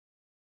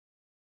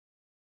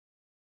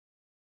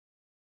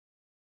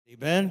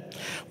Amen.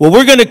 Well,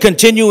 we're going to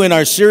continue in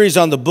our series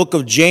on the book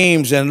of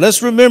James. And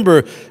let's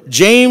remember,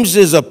 James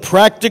is a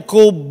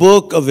practical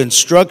book of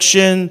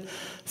instruction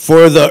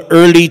for the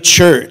early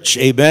church.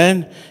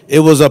 Amen. It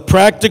was a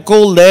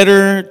practical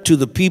letter to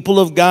the people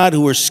of God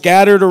who were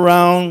scattered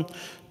around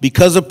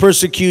because of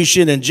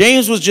persecution. And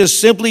James was just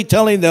simply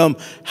telling them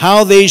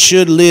how they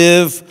should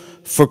live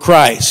for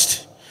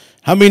Christ.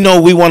 How many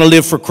know we want to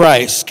live for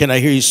Christ? Can I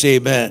hear you say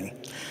amen?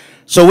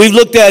 So we've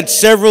looked at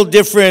several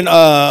different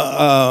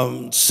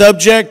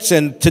subjects,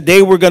 and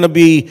today we're going to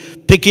be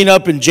picking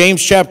up in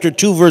James chapter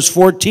 2, verse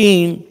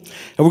 14,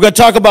 and we're going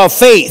to talk about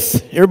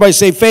faith. Everybody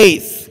say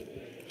faith.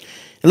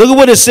 And look at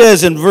what it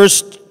says in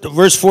verse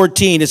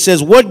 14. It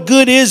says, "What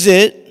good is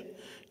it,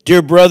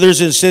 dear brothers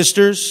and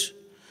sisters,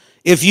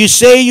 if you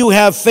say you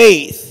have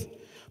faith,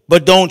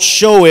 but don't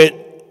show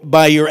it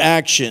by your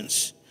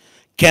actions?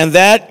 Can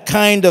that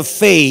kind of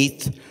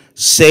faith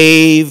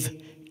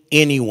save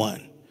anyone?"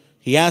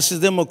 He asks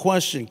them a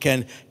question.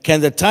 Can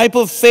the type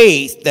of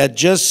faith that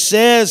just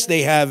says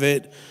they have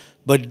it,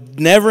 but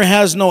never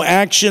has no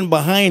action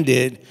behind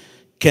it,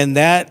 can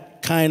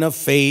that kind of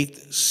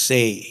faith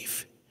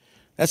save?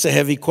 That's a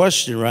heavy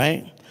question,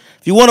 right?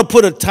 If you want to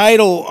put a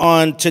title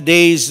on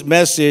today's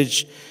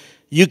message,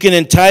 you can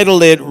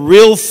entitle it,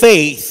 "Real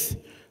Faith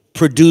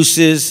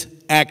Produces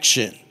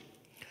Action."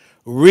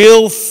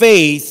 Real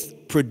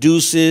faith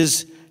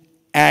produces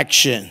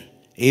action.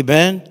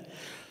 Amen?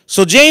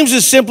 So James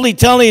is simply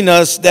telling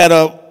us that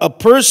a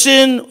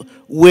person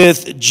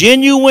with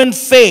genuine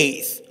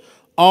faith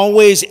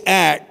always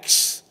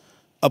acts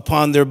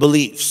upon their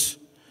beliefs.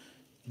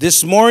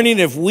 This morning,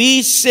 if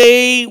we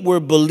say we're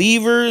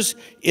believers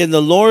in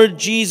the Lord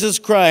Jesus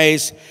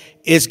Christ,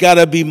 it's got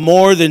to be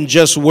more than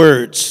just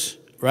words,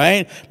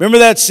 right? Remember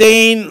that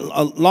saying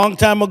a long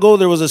time ago?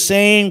 There was a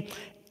saying,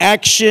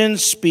 action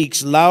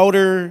speaks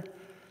louder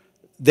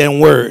than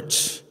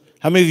words.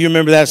 How many of you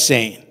remember that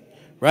saying,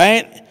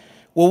 right?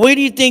 Well, where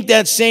do you think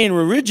that saying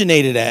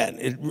originated at?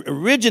 It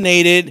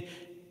originated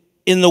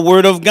in the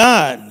Word of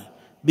God,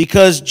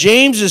 because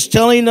James is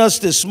telling us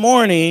this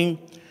morning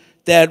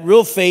that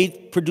real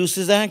faith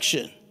produces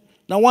action.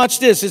 Now watch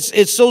this.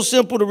 It's so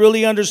simple to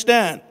really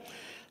understand.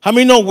 How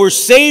many know we're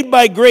saved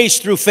by grace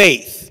through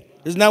faith?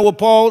 Isn't that what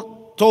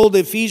Paul told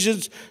the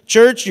Ephesians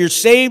church? You're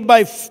saved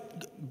by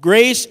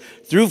grace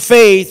through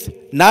faith,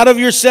 not of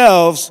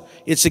yourselves.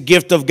 It's a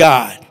gift of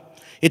God.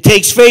 It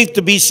takes faith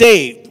to be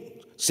saved.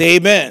 Say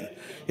amen.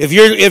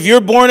 If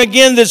you're born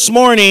again this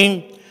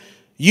morning,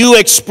 you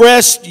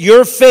expressed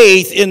your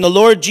faith in the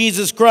Lord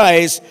Jesus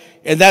Christ,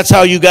 and that's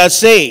how you got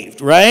saved,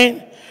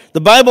 right?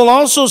 The Bible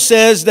also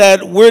says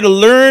that we're to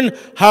learn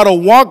how to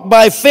walk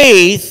by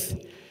faith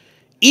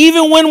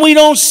even when we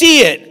don't see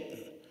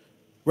it,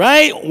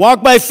 right?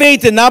 Walk by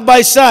faith and not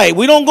by sight.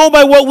 We don't go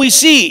by what we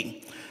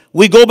see.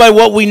 We go by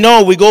what we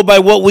know. We go by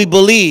what we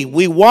believe.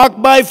 We walk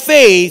by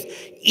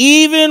faith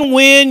even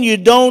when you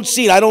don't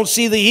see it. I don't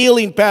see the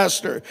healing,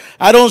 Pastor.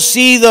 I don't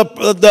see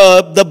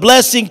the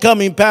blessing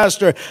coming,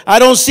 Pastor. I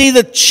don't see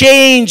the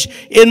change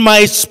in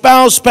my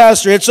spouse,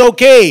 Pastor. It's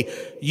okay.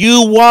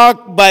 You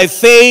walk by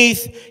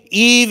faith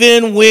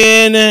even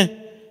when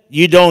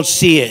you don't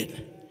see it,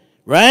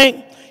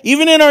 right?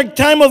 Even in our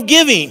time of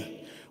giving,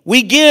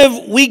 we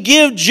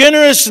give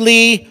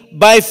generously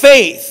by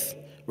faith.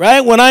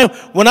 Right? When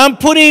I'm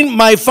putting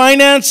my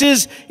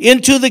finances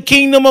into the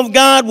kingdom of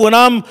God, when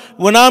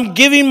I'm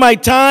giving my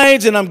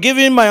tithes and I'm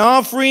giving my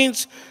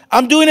offerings,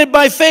 I'm doing it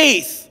by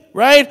faith,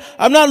 right?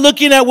 I'm not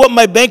looking at what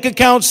my bank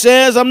account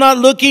says. I'm not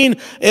looking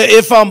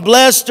if I'm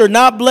blessed or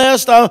not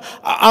blessed.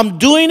 I'm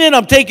doing it.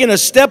 I'm taking a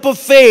step of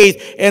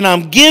faith, and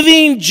I'm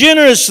giving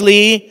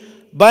generously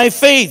by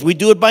faith. We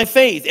do it by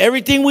faith.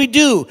 Everything we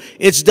do,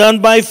 it's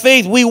done by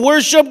faith. We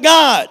worship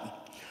God.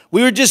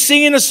 We were just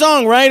singing a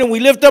song, right? And we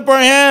lift up our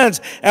hands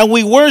and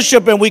we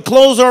worship and we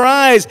close our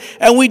eyes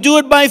and we do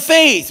it by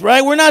faith,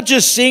 right? We're not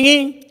just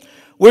singing.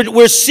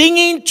 We're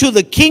singing to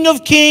the King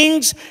of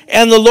Kings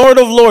and the Lord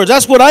of Lords.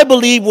 That's what I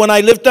believe when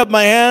I lift up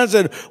my hands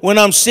and when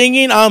I'm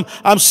singing.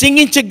 I'm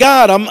singing to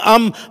God.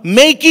 I'm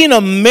making a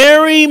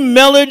merry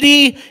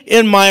melody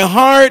in my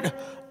heart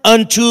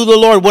unto the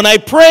Lord. When I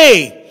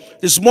pray,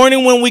 this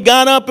morning when we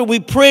got up and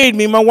we prayed,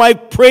 me and my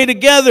wife pray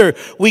together.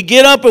 We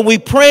get up and we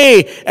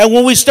pray. And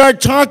when we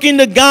start talking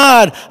to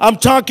God, I'm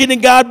talking to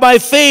God by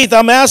faith.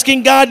 I'm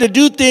asking God to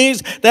do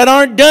things that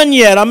aren't done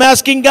yet. I'm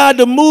asking God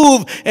to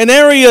move in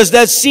areas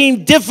that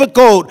seem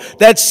difficult,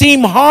 that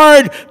seem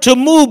hard to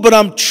move. But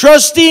I'm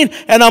trusting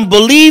and I'm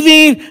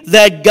believing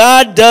that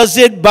God does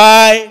it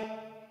by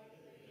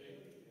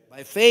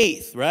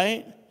faith,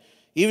 right?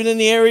 Even in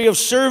the area of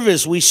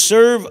service, we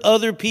serve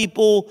other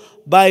people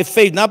by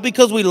faith. Not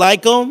because we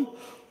like them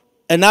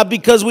and not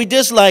because we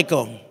dislike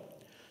them.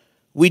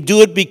 We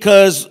do it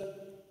because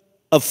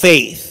of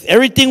faith.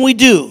 Everything we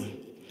do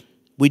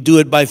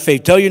it by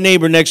faith. Tell your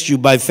neighbor next to you,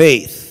 by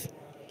faith.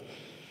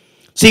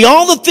 See,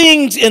 all the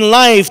things in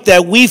life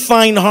that we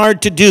find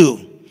hard to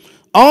do,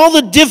 All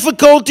the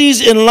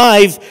difficulties in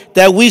life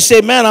that we say,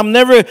 man,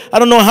 I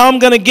don't know how I'm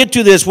going to get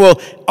to this. Well,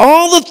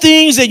 all the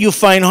things that you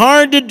find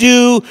hard to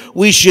do,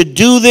 we should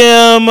do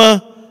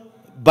them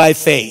by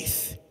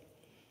faith.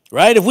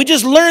 Right? If we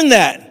just learn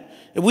that,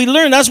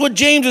 that's what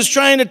James is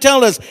trying to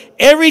tell us.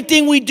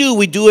 Everything we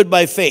do it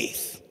by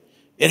faith.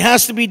 It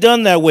has to be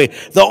done that way.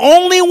 The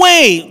only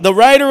way, the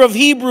writer of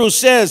Hebrews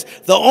says,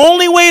 the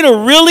only way to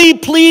really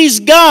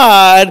please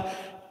God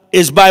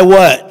is by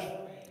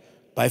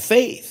what? By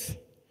faith.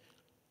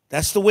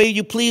 That's the way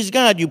you please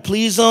God. You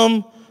please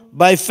Him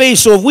by faith.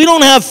 So if we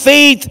don't have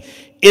faith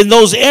in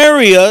those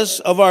areas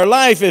of our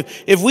life,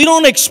 if we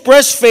don't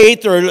express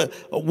faith or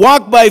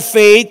walk by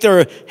faith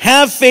or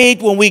have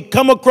faith when we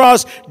come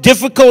across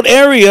difficult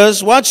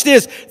areas, watch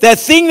this, that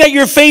thing that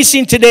you're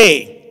facing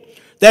today,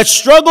 that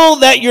struggle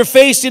that you're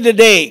facing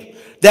today,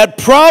 that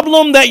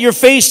problem that you're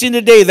facing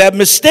today, that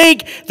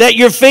mistake that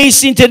you're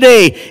facing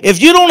today,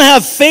 if you don't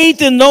have faith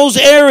in those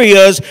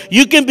areas,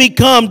 you can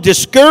become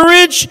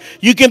discouraged,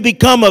 you can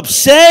become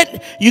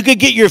upset, you can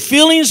get your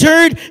feelings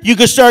hurt, you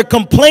can start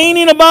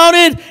complaining about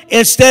it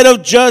instead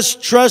of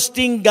just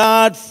trusting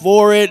God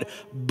for it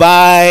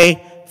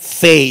by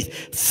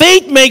faith.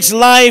 Faith makes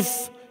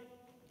life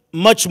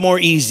much more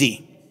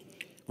easy,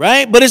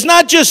 right? But it's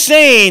not just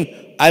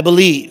saying, I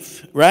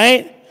believe,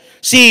 right?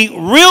 See,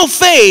 real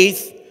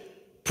faith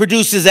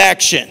produces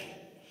action.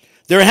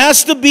 There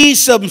has to be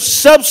some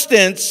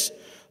substance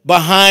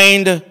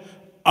behind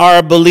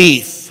our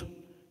belief.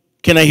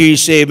 Can I hear you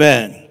say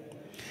amen?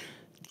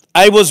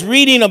 I was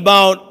reading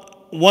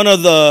about one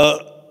of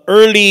the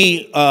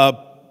early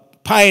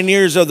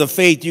pioneers of the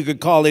faith, you could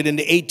call it, in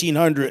the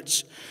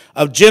 1800s.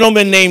 A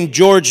gentleman named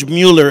George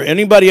Mueller.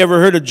 Anybody ever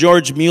heard of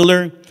George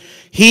Mueller?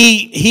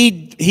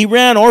 He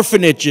ran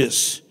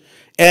orphanages,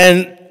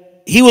 and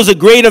he was a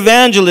great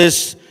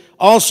evangelist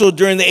also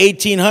during the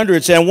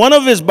 1800s. And one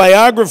of his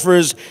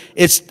biographers,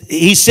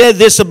 he said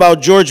this about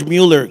George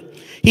Mueller.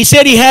 He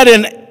said he had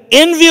an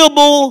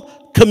enviable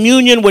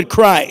communion with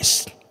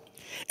Christ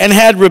and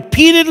had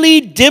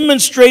repeatedly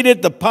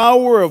demonstrated the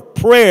power of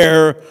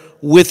prayer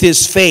with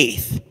his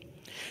faith.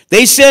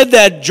 They said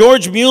that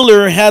George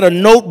Mueller had a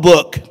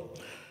notebook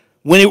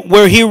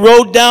where he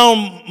wrote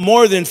down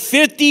more than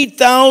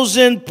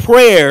 50,000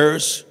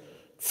 prayers.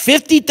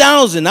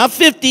 50,000, not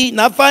 50,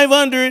 not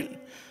 500.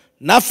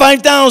 Not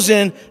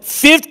 5,000,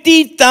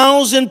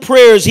 50,000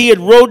 prayers he had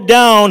wrote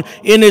down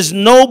in his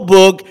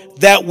notebook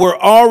that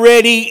were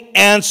already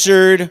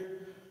answered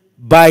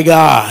by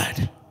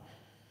God.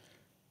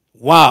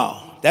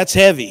 Wow, that's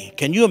heavy.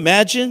 Can you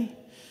imagine?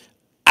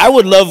 I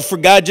would love for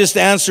God just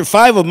to answer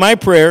 5 of my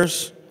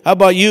prayers. How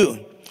about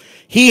you?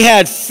 He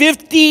had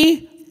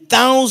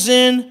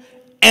 50,000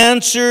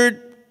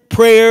 answered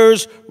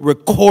prayers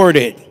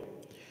recorded.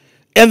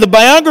 And the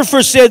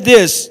biographer said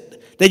this,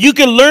 that you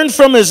can learn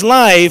from his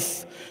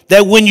life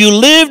that when you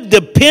live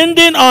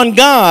dependent on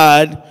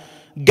God,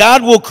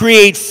 God will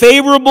create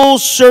favorable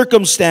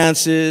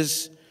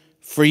circumstances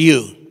for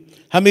you.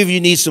 How many of you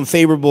need some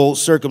favorable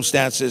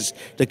circumstances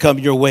to come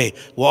your way?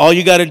 Well, all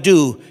you got to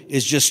do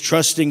is just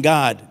trust in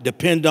God,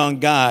 depend on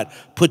God,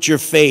 put your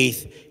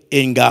faith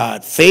in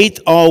God.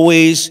 Faith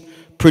always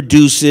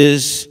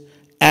produces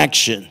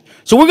action.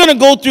 So we're going to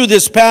go through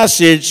this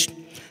passage.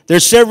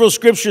 There's several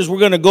scriptures we're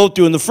going to go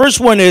through, and the first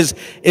one is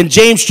in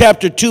James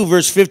chapter 2,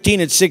 verse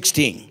 15 and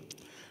 16.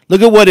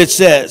 Look at what it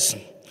says.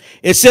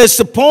 It says,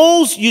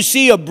 suppose you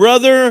see a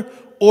brother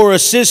or a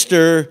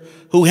sister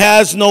who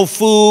has no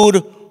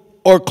food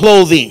or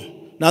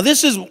clothing. Now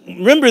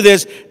remember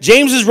this,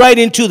 James is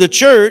writing to the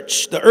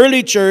church, the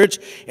early church,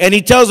 and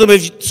he tells them,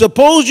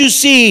 suppose you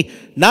see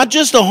not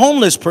just a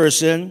homeless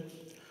person,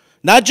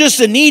 not just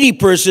a needy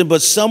person,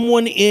 but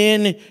someone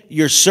in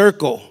your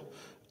circle,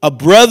 a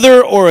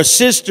brother or a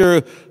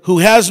sister who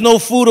has no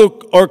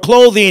food or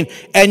clothing,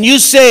 and you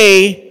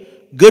say,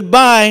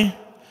 goodbye,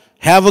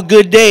 have a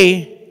good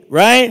day,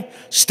 right?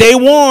 Stay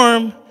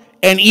warm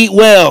and eat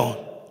well.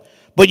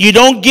 But you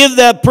don't give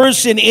that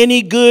person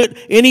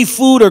any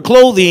food or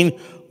clothing,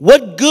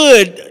 what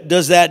good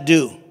does that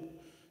do?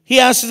 He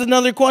asks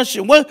another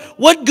question.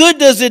 What good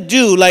does it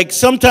do? Like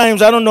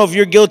sometimes, I don't know if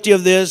you're guilty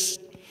of this.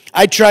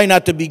 I try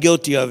not to be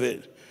guilty of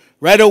it.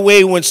 Right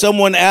away when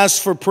someone asks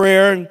for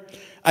prayer,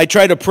 I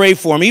try to pray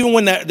for them. Even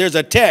when there's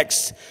a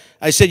text,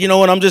 I said, you know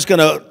what, I'm just going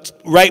to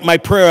write my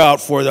prayer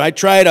out for them. I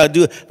try to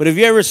do it. But have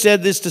you ever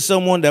said this to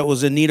someone that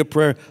was in need of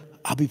prayer?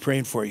 I'll be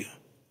praying for you.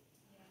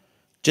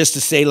 Just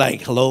to say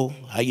like, hello,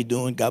 how you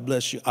doing? God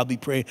bless you. I'll be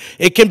praying.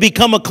 It can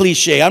become a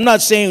cliche. I'm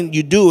not saying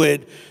you do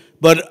it,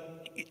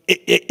 but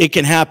it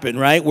can happen,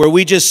 right? Where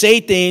we just say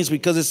things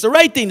because it's the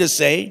right thing to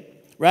say,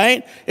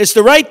 right? It's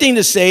the right thing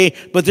to say,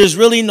 but there's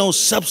really no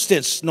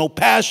substance, no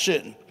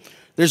passion.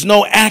 There's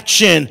no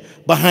action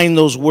behind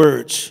those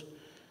words.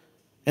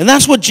 And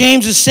that's what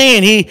James is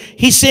saying.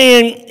 He's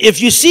saying,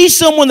 if you see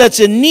someone that's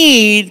in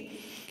need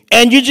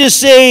and you just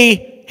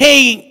say,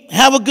 hey,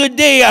 have a good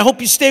day. I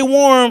hope you stay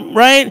warm,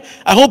 right?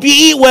 I hope you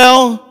eat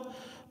well,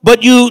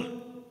 but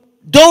you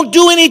don't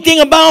do anything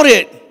about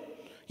it.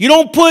 You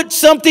don't put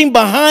something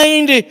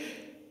behind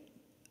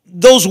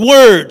those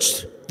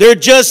words. They're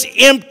just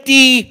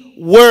empty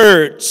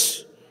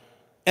words.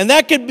 And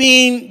that could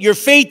mean your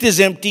faith is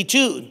empty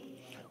too.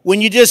 When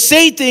you just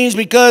say things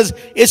because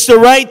it's the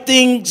right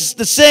things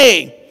to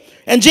say.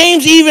 And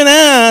James even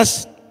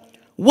asks,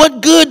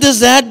 what good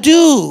does that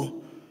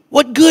do?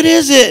 What good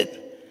is it?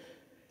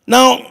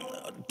 Now,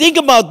 think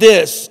about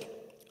this.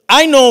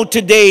 I know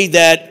today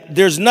that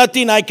there's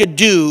nothing I could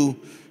do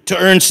to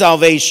earn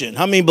salvation.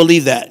 How many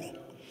believe that?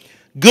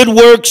 Good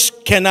works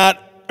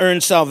cannot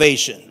earn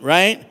salvation,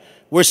 right?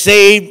 We're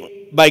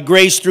saved by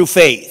grace through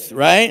faith,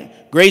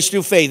 right? Grace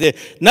through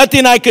faith.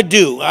 Nothing I could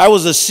do. I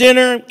was a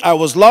sinner. I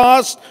was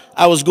lost.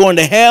 I was going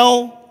to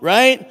hell,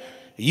 right?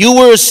 You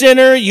were a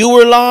sinner. You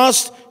were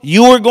lost.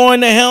 You were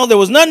going to hell. There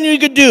was nothing you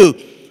could do.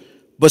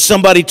 But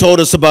somebody told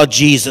us about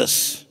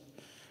Jesus.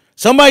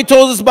 Somebody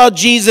told us about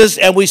Jesus,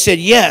 and we said,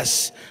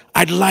 yes,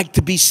 I'd like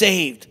to be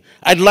saved.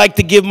 I'd like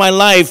to give my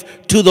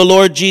life to the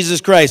Lord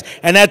Jesus Christ.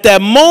 And at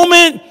that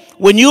moment,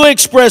 when you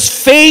express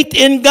faith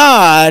in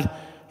God,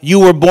 you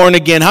were born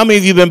again. How many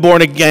of you have been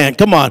born again?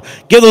 Come on.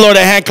 Give the Lord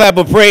a hand clap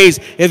of praise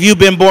if you've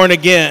been born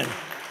again.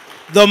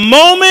 The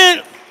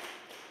moment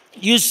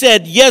you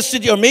said yes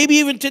to, or maybe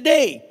even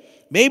today,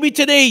 maybe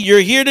today, you're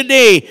here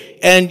today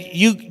and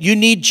you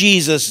need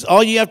Jesus.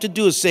 All you have to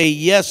do is say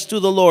yes to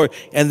the Lord.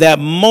 And that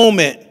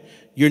moment,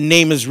 your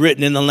name is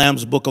written in the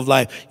Lamb's Book of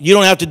Life. You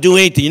don't have to do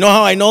anything. You know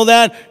how I know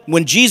that?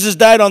 When Jesus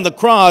died on the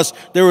cross,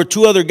 there were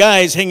two other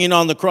guys hanging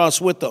on the cross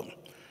with him.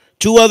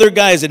 Two other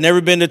guys that never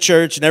been to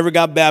church, never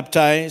got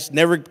baptized,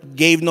 never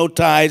gave no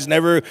tithes,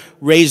 never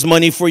raised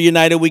money for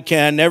United We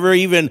Can, never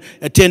even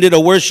attended a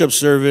worship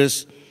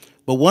service.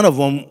 But one of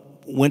them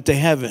went to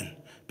heaven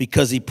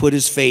because he put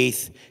his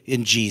faith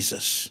in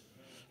Jesus,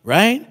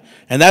 right?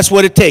 And that's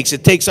what it takes.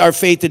 It takes our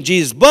faith in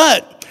Jesus.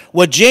 But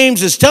what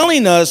James is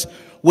telling us,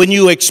 when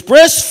you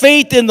express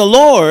faith in the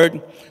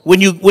Lord,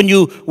 when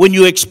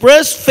you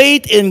express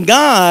faith in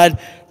God,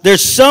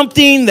 there's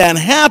something that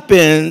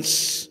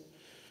happens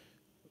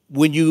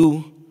when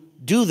you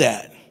do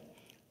that.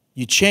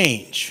 You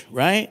change,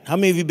 right? How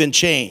many of you been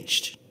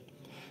changed?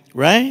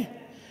 Right?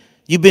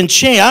 You've been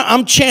changed.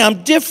 I'm changed.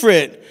 I'm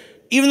different.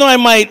 Even though I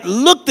might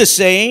look the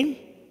same,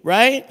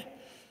 right?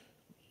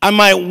 I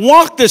might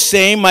walk the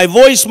same. My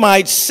voice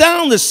might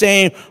sound the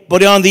same.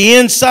 But on the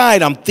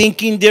inside, I'm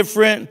thinking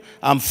different.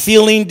 I'm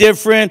feeling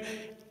different.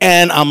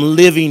 And I'm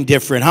living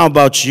different. How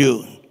about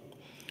you?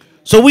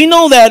 So we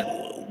know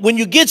that when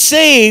you get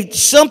saved,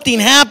 something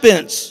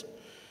happens.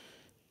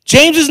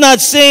 James is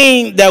not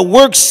saying that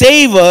works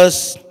save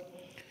us.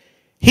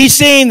 He's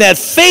saying that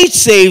faith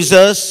saves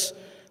us,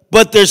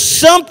 but there's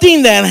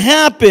something that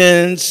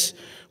happens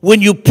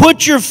when you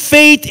put your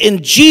faith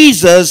in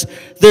Jesus.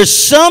 There's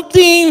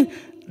something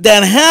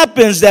that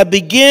happens that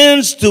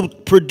begins to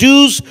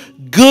produce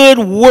good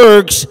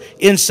works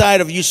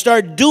inside of you. You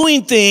start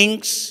doing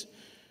things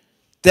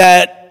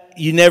that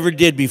you never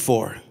did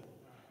before.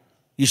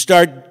 You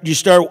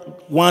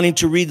start wanting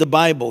to read the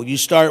Bible. You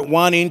start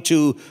wanting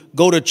to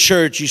go to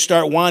church. You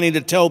start wanting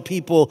to tell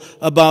people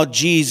about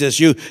Jesus.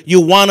 You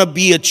want to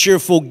be a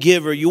cheerful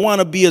giver. You want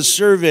to be a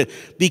servant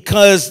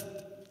because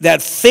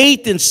that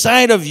faith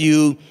inside of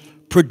you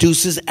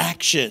produces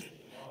action.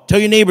 Tell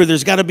your neighbor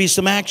there's got to be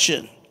some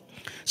action.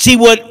 See,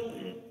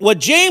 what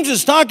James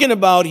is talking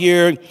about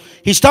here,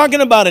 he's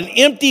talking about an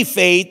empty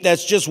faith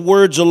that's just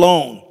words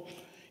alone.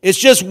 It's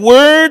just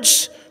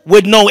words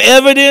with no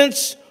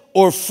evidence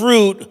or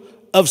fruit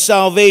of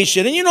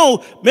salvation. And you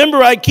know,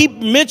 remember I keep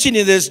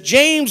mentioning this,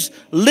 James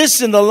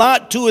listened a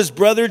lot to his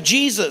brother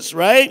Jesus,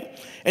 right?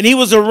 And he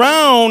was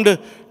around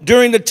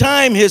during the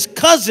time his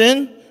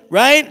cousin,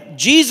 right?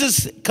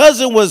 Jesus'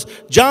 cousin was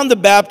John the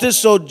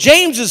Baptist, so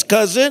James's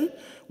cousin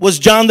was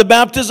John the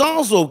Baptist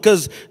also,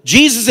 because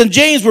Jesus and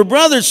James were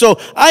brothers. So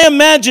I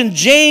imagine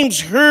James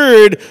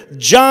heard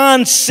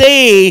John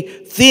say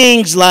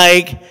things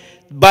like,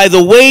 by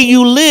the way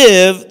you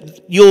live,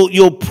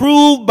 You'll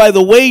prove by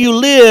the way you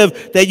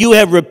live that you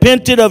have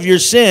repented of your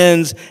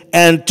sins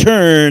and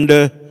turned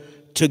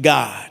to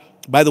God.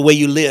 By the way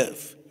you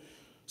live.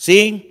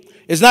 See?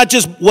 It's not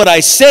just what I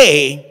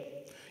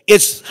say,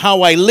 it's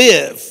how I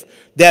live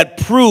that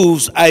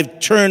proves I've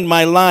turned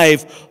my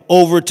life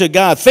over to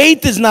God.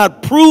 Faith is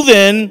not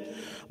proven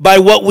by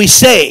what we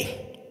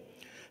say.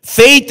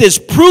 Faith is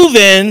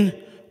proven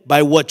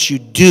by what you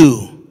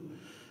do.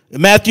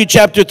 In Matthew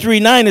chapter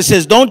 3:9, it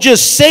says, don't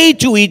just say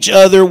to each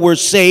other, we're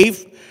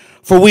safe,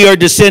 for we are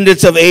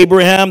descendants of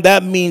Abraham.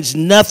 That means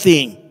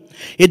nothing.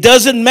 It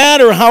doesn't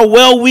matter how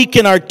well we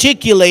can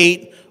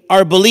articulate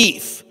our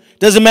belief.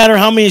 Doesn't matter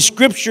how many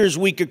scriptures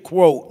we could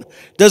quote.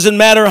 Doesn't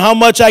matter how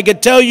much I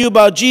could tell you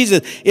about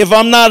Jesus. If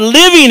I'm not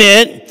living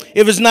it,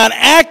 if it's not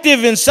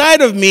active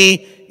inside of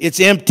me, it's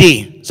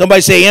empty.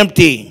 Somebody say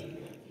empty.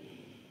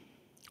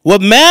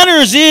 What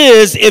matters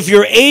is if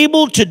you're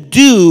able to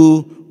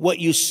do what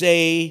you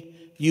say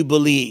you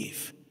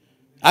believe.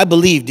 I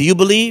believe. Do you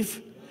believe?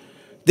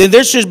 Then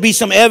there should be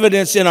some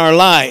evidence in our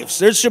lives.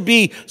 There should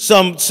be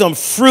some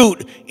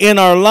fruit in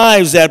our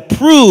lives that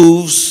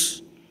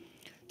proves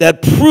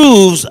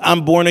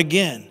I'm born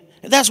again.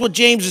 And that's what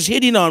James is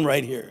hitting on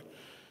right here.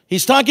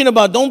 He's talking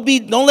about don't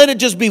let it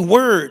just be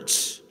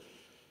words.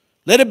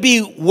 Let it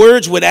be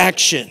words with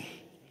action.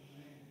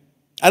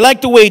 I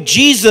like the way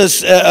Jesus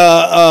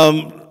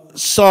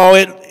saw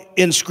it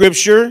in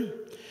Scripture,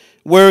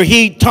 where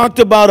he talked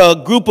about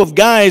a group of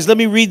guys. Let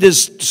me read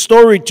this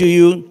story to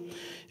you.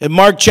 In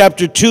Mark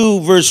chapter 2,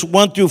 verse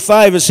 1 through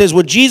 5, it says,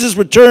 when Jesus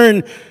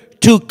returned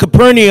to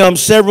Capernaum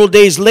several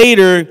days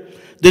later,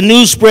 the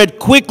news spread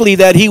quickly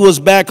that he was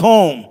back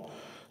home.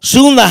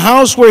 Soon the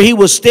house where he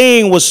was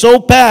staying was so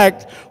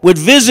packed with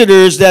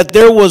visitors that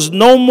there was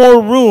no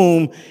more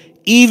room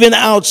even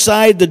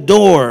outside the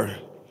door.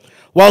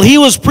 While he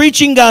was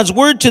preaching God's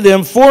word to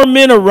them, 4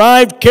 men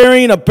arrived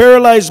carrying a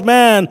paralyzed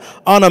man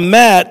on a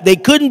mat. They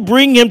couldn't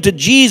bring him to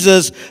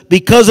Jesus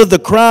because of the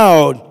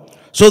crowd.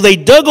 So they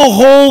dug a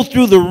hole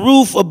through the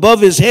roof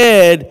above his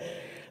head.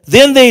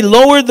 Then they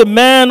lowered the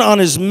man on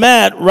his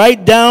mat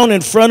right down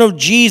in front of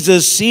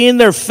Jesus. Seeing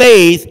their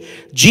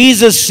faith,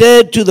 Jesus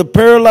said to the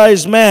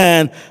paralyzed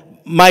man,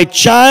 my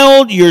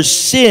child, your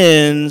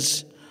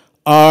sins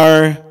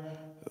are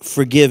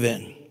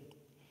forgiven.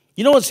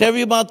 You know what's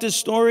heavy about this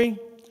story?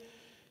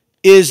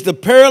 Is the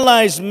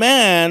paralyzed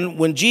man,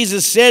 when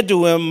Jesus said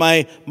to him,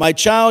 my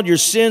child, your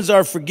sins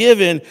are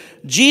forgiven,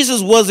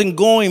 Jesus wasn't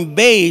going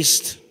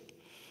based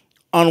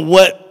on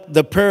what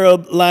the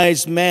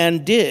paralyzed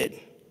man did.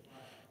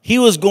 He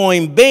was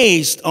going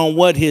based on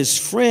what his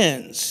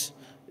friends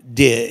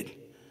did,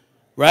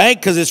 right?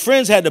 Because his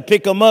friends had to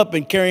pick him up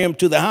and carry him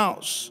to the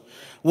house.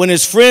 When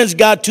his friends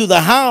got to the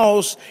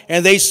house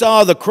and they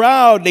saw the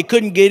crowd, they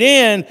couldn't get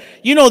in.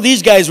 You know,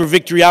 these guys were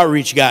Victory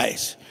Outreach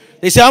guys.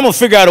 They said, I'm going to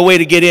figure out a way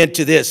to get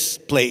into this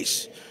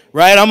place,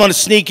 right? I'm going to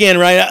sneak in,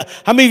 right?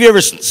 How many of you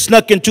ever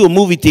snuck into a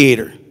movie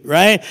theater,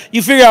 right?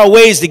 You figure out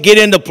ways to get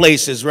into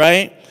places,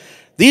 right?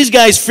 These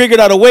guys figured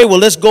out a way. Well,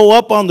 let's go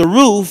up on the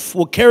roof.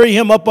 We'll carry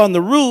him up on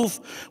the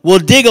roof. We'll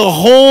dig a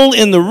hole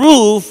in the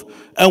roof,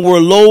 and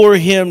we'll lower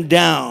him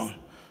down.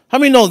 How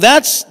many know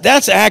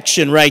that's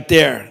action right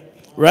there,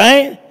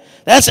 right?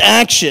 That's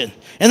action.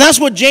 And that's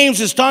what James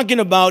is talking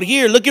about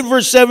here. Look at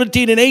verse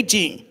 17 and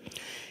 18.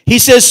 He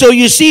says, so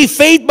you see,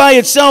 faith by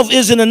itself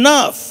isn't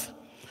enough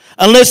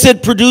unless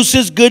it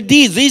produces good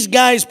deeds. These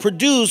guys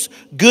produce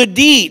good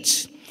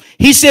deeds.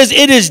 He says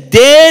it is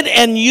dead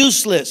and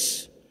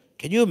useless.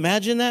 Can you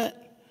imagine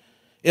that?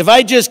 If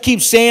I just keep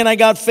saying I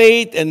got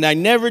faith and I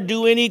never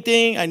do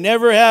anything, I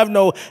never have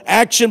no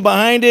action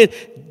behind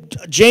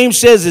it, James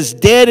says it's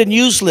dead and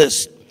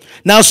useless.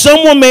 Now,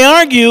 someone may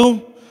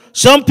argue,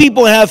 some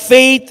people have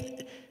faith,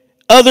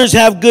 others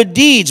have good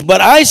deeds.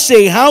 But I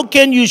say, how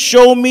can you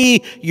show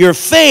me your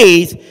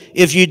faith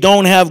if you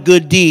don't have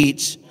good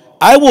deeds?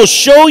 I will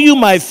show you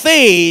my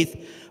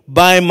faith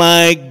by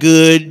my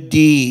good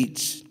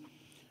deeds.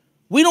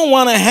 We don't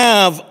want to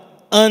have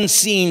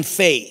unseen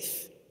faith.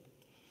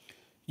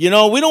 You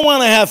know, we don't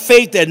want to have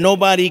faith that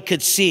nobody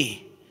could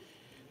see.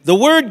 The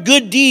word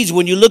good deeds,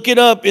 when you look it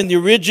up in the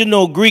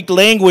original Greek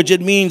language,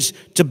 it means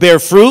to bear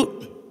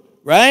fruit,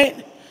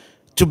 right?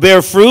 To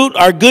bear fruit.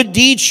 Our good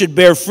deeds should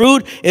bear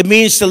fruit. It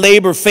means to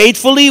labor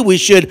faithfully. We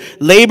should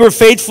labor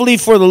faithfully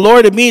for the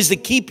Lord. It means to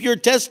keep your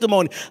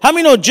testimony. How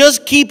many know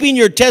just keeping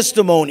your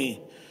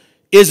testimony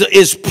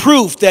is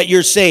proof that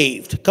you're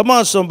saved? Come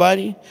on,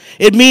 somebody.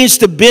 It means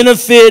to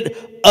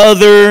benefit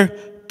other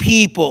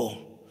people.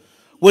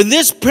 When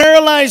this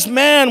paralyzed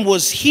man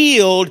was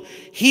healed,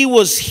 he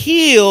was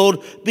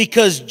healed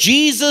because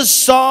Jesus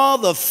saw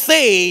the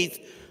faith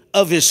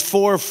of his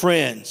 4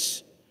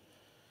 friends.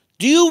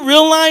 Do you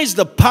realize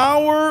the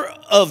power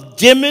of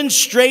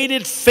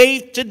demonstrated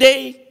faith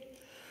today?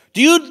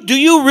 Do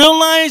you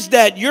realize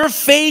that your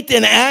faith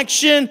in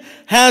action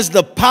has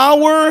the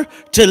power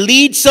to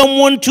lead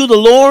someone to the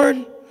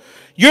Lord?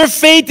 Your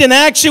faith in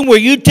action, where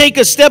you take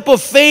a step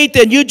of faith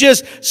and you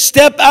just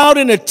step out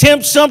and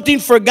attempt something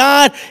for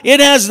God,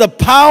 it has the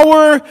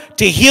power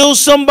to heal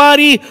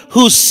somebody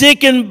who's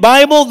sick in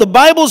Bible. The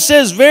Bible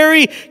says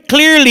very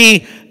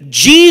clearly,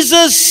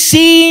 Jesus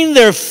seeing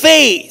their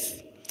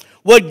faith.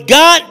 What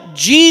got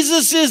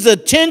Jesus'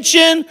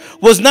 attention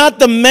was not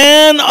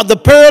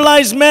the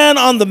paralyzed man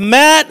on the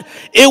mat.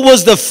 It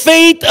was the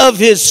faith of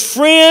his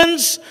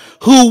friends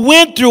who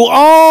went through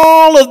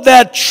all of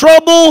that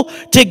trouble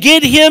to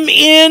get him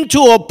into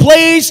a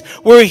place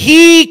where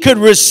he could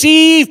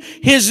receive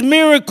his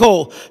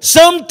miracle.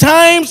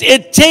 Sometimes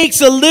it takes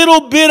a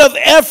little bit of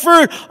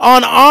effort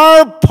on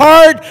our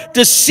part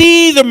to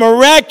see the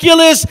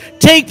miraculous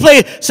take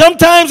place.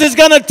 Sometimes it's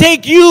going to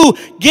take you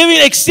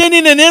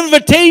extending an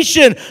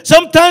invitation.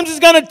 Sometimes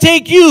it's going to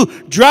take you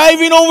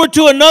driving over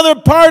to another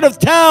part of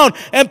town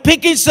and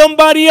picking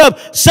somebody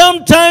up.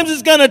 Sometimes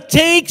it's going to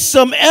take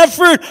some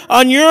effort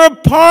on your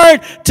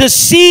part to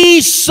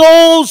see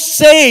souls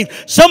saved.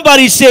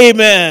 Somebody say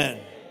amen.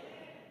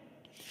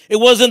 It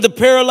wasn't the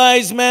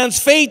paralyzed man's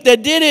faith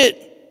that did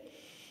it.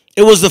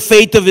 It was the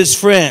faith of his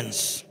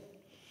friends.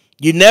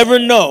 You never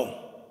know.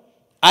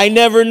 I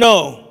never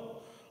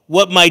know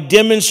what might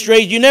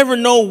demonstrate. You never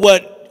know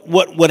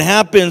what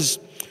happens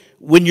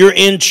when you're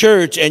in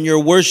church and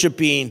you're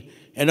worshiping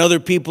and other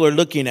people are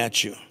looking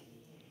at you.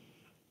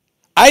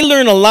 I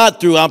learn a lot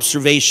through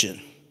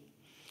observation.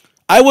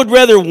 I would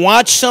rather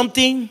watch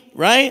something,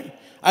 right?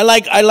 I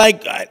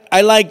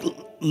like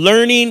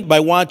learning by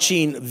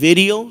watching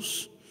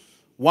videos,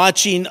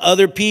 watching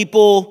other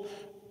people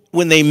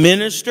when they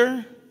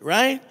minister,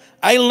 right?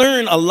 I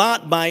learn a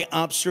lot by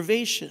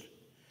observation,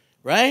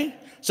 right?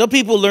 Some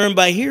people learn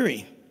by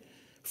hearing.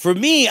 For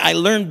me, I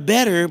learn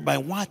better by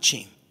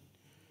watching.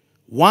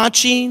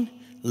 Watching,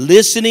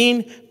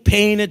 listening,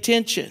 paying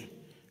attention,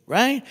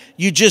 right?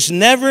 You just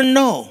never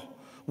know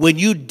when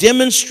you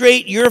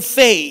demonstrate your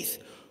faith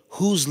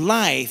whose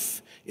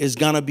life is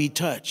going to be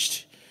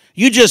touched.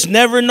 You just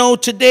never know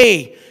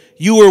today.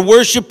 You were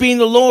worshiping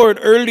the Lord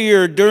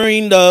earlier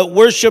during the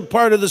worship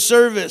part of the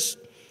service.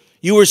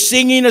 You were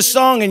singing a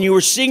song and you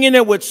were singing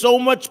it with so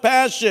much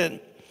passion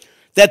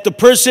that the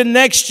person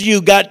next to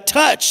you got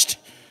touched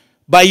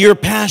by your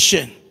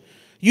passion.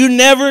 You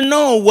never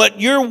know what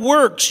your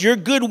works, your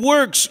good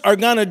works are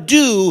going to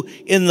do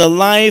in the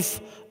life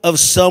of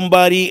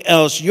somebody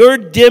else. Your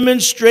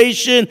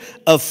demonstration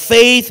of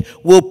faith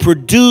will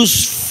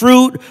produce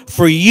fruit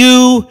for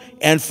you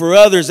and for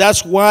others.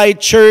 That's why,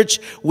 church,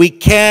 we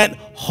can't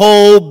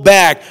hold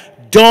back.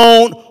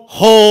 Don't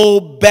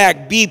hold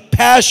back. Be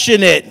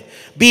passionate.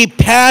 Be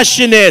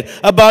passionate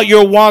about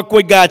your walk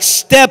with God.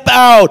 Step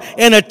out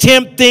and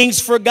attempt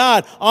things for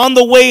God. On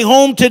the way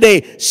home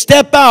today,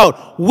 step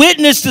out.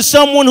 Witness to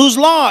someone who's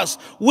lost.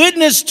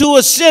 Witness to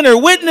a sinner.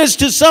 Witness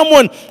to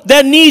someone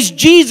that needs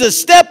Jesus.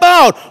 Step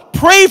out.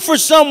 Pray for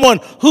someone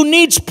who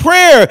needs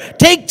prayer.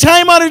 Take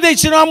time out of the day.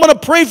 Say, no, I'm going to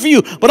pray for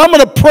you, but I'm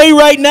going to pray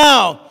right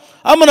now.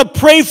 I'm going to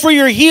pray for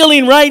your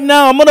healing right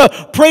now. I'm going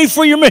to pray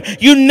for your...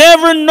 You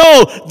never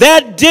know.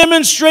 That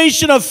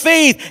demonstration of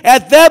faith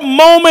at that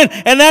moment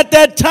and at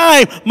that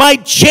time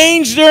might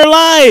change their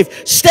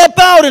life. Step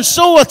out and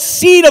sow a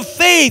seed of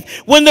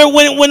faith when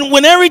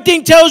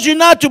everything tells you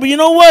not to. But you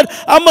know what?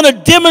 I'm going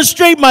to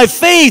demonstrate my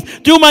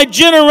faith through my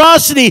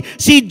generosity.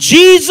 See,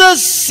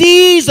 Jesus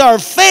sees our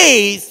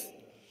faith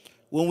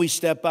when we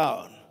step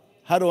out.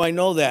 How do I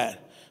know that?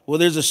 Well,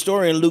 there's a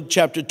story in Luke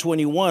chapter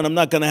 21. I'm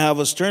not going to have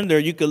us turn there.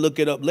 You can look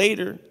it up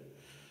later.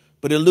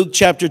 But in Luke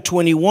chapter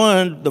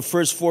 21, the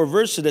first 4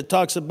 verses, it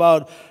talks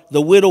about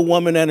the widow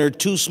woman and her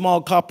 2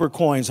 small copper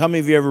coins. How many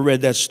of you ever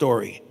read that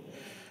story?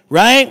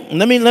 Right?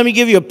 Let me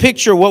give you a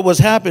picture of what was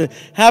happening.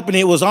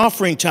 It was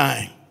offering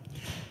time.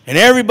 And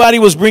everybody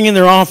was bringing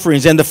their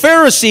offerings. And the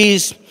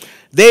Pharisees,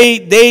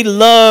 they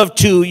love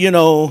to,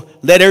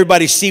 let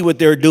everybody see what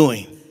they're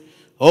doing.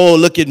 Oh,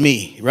 look at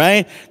me,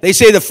 right? They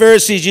say the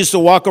Pharisees used to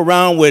walk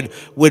around with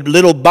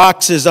little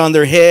boxes on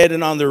their head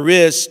and on their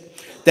wrist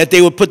that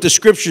they would put the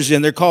scriptures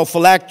in. They're called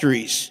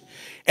phylacteries.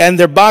 And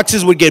their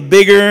boxes would get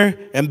bigger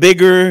and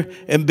bigger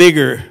and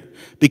bigger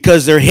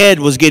because their head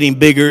was getting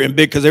bigger and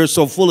bigger because they were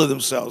so full of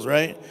themselves,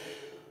 right?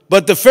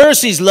 But the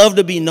Pharisees love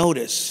to be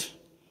noticed,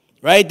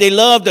 right? They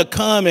love to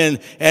come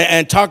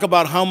and talk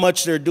about how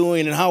much they're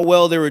doing and how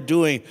well they were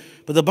doing.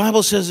 But the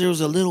Bible says there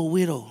was a little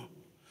widow.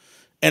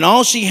 And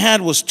all she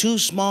had was 2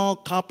 small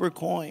copper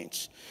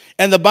coins.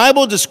 And the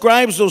Bible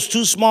describes those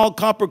 2 small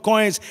copper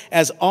coins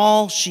as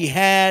all she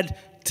had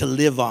to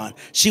live on.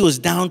 She was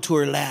down to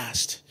her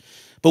last.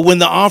 But when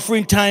the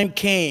offering time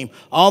came,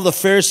 all the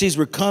Pharisees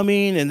were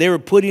coming and they were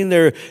putting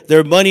their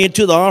money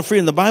into the offering.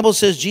 And the Bible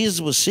says Jesus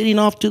was sitting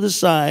off to the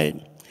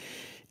side.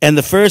 And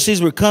the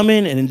Pharisees were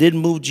coming and it didn't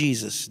move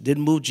Jesus.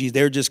 Didn't move Jesus.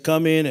 They were just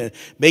coming and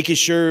making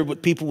sure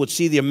people would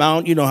see the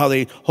amount. You know how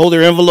they hold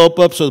their envelope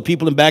up so the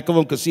people in back of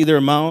them could see their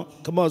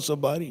amount? Come on,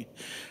 somebody.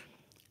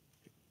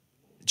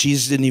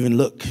 Jesus didn't even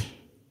look.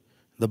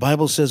 The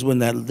Bible says when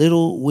that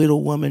little widow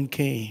woman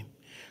came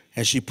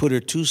and she put her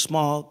 2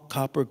 small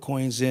copper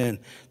coins in,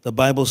 the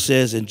Bible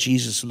says, and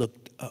Jesus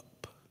looked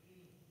up.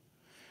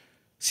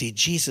 See,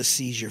 Jesus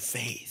sees your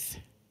faith.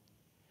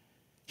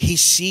 He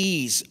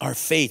sees our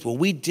faith. When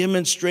we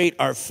demonstrate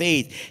our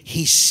faith,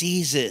 he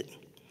sees it.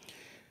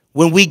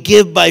 When we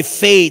give by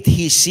faith,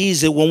 he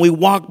sees it. When we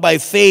walk by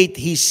faith,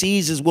 he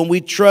sees it. When we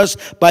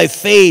trust by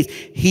faith,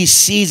 he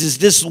sees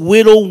it. This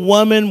widow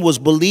woman was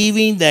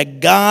believing that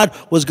God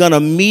was going to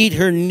meet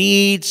her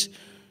needs,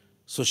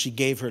 so she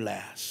gave her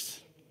last.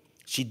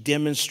 She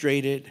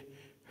demonstrated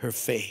her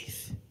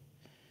faith.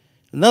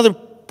 Another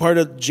part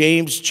of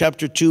James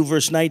chapter 2,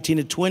 verse 19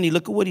 to 20.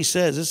 Look at what he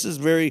says. This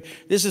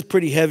is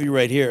pretty heavy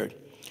right here.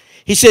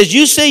 He says,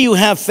 you say you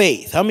have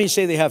faith. How many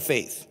say they have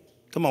faith?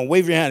 Come on,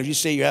 wave your hand if you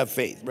say you have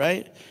faith,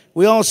 right?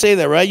 We all say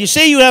that, right? You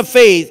say you have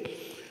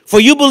faith, for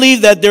you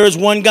believe that there is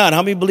one God.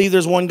 How many believe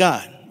there's one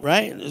God,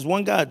 right? There's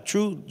one God,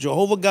 true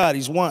Jehovah God.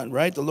 He's one,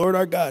 right? The Lord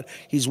our God,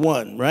 he's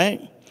one,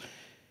 right?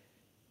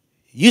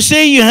 You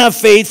say you have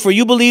faith, for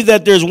you believe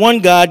that there's one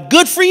God.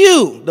 Good for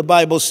you, the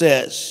Bible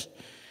says.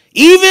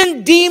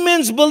 Even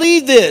demons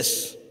believe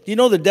this. Do you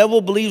know the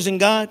devil believes in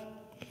God?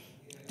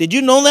 Did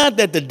you know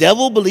that the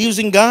devil believes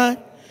in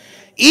God?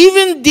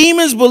 Even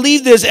demons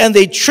believe this, and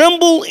they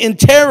tremble in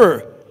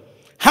terror.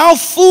 How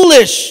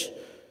foolish.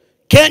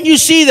 Can't you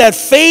see that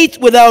faith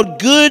without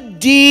good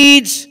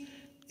deeds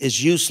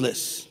is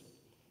useless?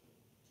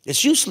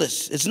 It's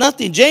useless. It's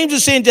nothing. James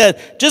is saying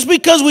that just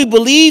because we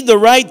believe the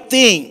right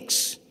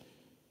things,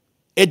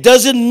 it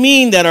doesn't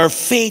mean that our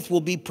faith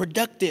will be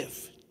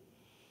productive.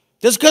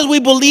 Just because we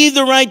believe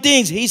the right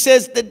things. He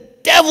says the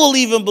devil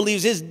even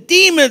believes. His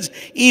demons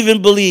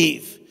even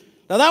believe.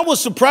 Now that was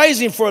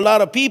surprising for a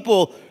lot of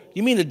people.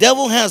 You mean the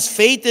devil has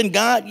faith in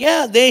God?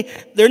 Yeah,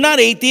 they're not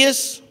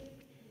atheists.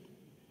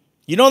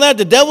 You know that?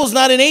 The devil's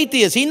not an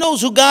atheist. He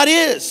knows who God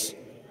is.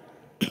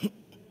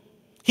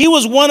 He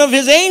was one of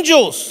his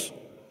angels.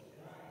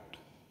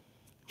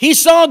 He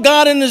saw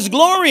God in his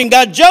glory and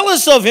got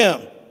jealous of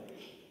him.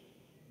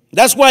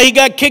 That's why he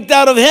got kicked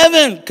out of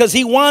heaven, because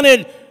he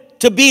wanted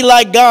to be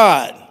like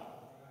God.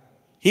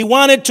 He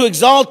wanted to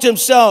exalt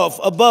himself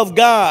above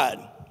God.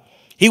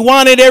 He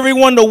wanted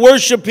everyone to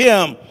worship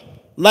him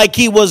like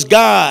he was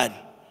God.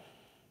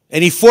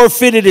 And he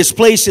forfeited his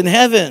place in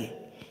heaven.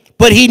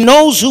 But he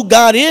knows who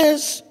God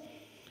is.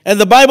 And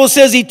the Bible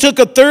says he took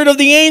a third of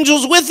the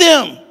angels with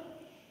him.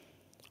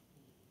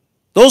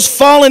 Those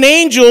fallen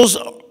angels,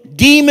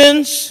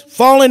 demons,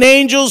 fallen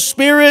angels,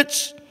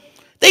 spirits,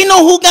 they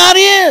know who God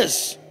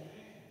is.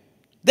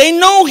 They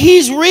know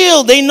he's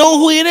real. They know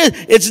who it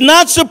is. It's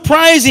not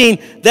surprising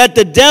that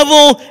the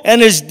devil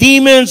and his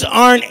demons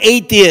aren't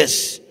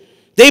atheists.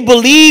 They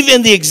believe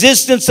in the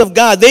existence of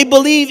God. They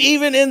believe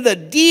even in the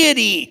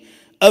deity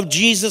of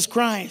Jesus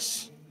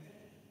Christ.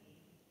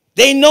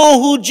 They know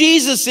who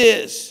Jesus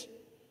is.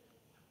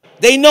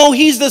 They know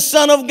he's the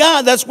Son of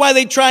God. That's why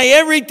they try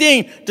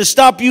everything to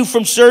stop you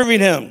from serving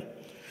him.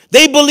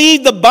 They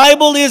believe the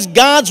Bible is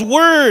God's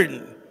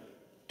word.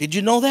 Did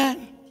you know that?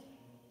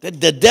 That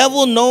the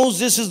devil knows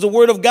this is the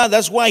word of God.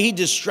 That's why he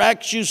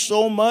distracts you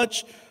so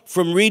much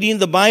from reading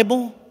the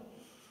Bible.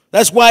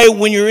 That's why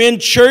when you're in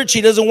church,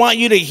 he doesn't want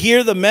you to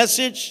hear the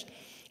message.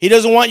 He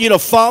doesn't want you to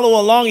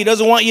follow along. He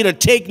doesn't want you to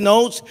take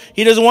notes.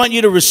 He doesn't want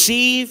you to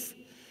receive.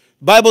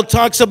 The Bible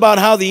talks about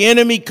how the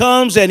enemy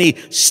comes and he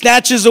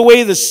snatches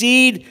away the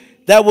seed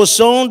that was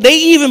sown. They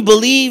even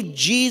believe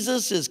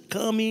Jesus is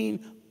coming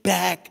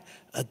back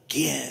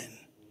again.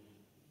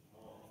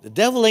 The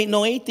devil ain't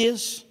no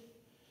atheist.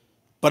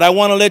 But I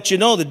want to let you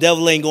know the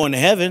devil ain't going to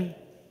heaven.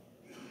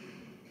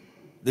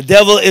 The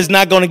devil is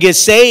not going to get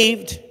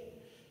saved.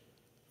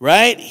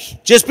 Right?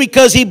 Just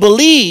because he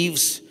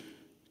believes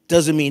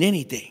doesn't mean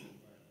anything.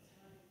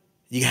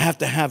 You have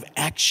to have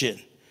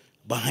action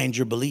behind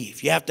your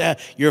belief. You have to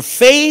have, your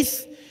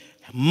faith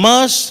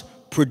must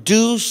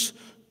produce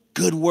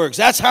good works.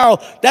 That's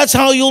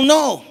how you'll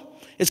know.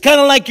 It's kind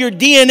of like your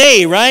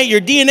DNA, right?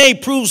 Your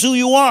DNA proves who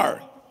you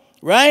are,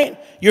 right?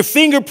 Your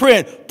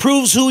fingerprint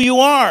proves who you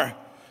are.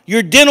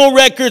 Your dental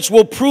records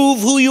will prove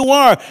who you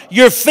are.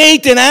 Your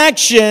faith in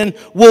action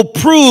will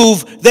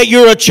prove that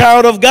you're a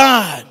child of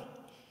God.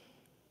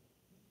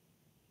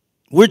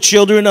 We're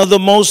children of the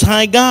Most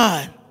High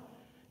God.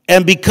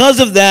 And because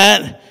of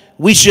that,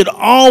 we should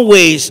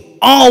always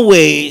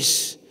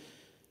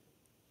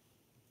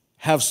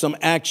have some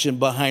action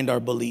behind our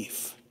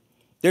belief.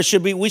 We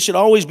should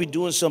always be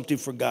doing something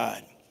for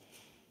God.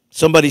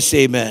 Somebody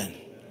say amen.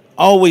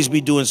 Always be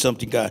doing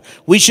something, God.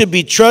 We should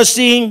be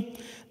trusting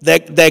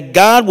that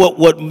God,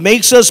 what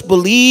makes us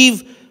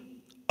believe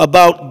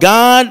about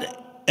God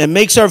and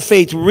makes our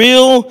faith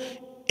real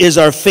is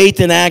our faith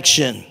in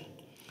action.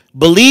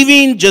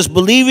 Just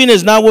believing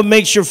is not what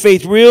makes your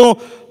faith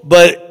real,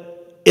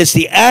 but it's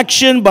the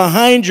action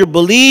behind your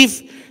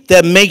belief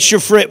that makes your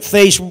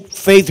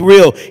faith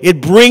real.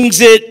 It brings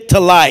it to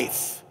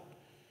life.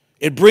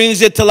 It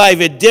brings it to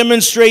life. It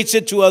demonstrates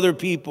it to other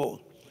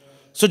people.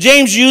 So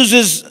James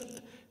uses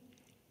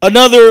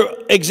another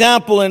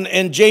example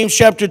in James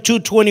chapter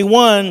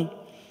 2:21.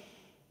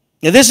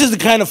 Now this is the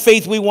kind of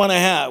faith we want to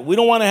have. We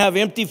don't want to have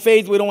empty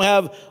faith. We don't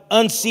have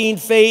unseen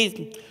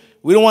faith.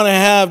 We don't want to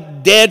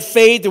have dead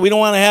faith. We don't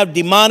want to have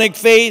demonic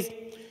faith.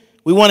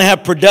 We want to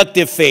have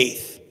productive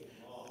faith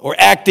or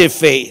active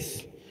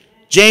faith.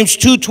 James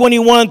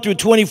 2:21 through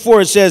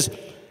 24, it says,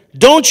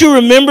 "Don't you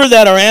remember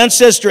that our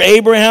ancestor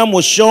Abraham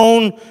was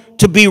shown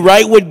to be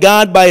right with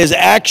God by his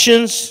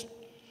actions?"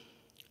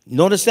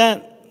 Notice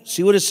that?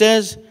 See what it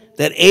says?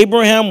 That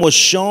Abraham was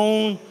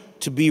shown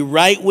to be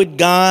right with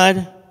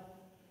God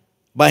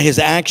by his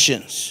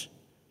actions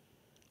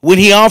when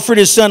he offered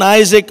his son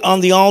Isaac on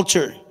the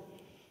altar.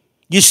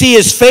 You see,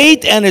 his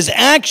faith and his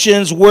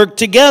actions worked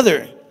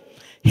together.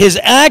 His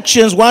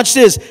actions, watch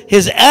this,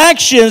 his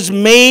actions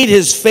made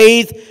his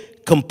faith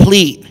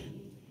complete.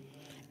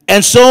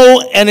 And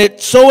so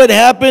it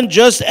happened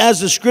just as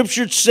the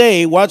scriptures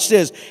say. Watch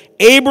this.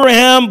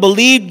 Abraham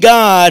believed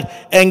God,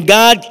 and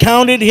God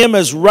counted him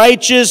as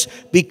righteous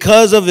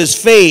because of his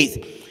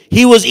faith.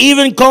 He was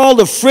even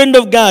called a friend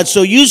of God.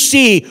 So you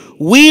see,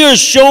 we are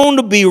shown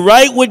to be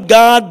right with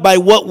God by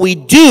what we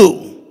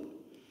do,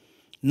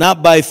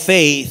 not by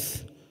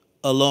faith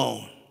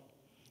alone.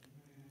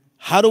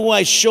 How do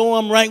I show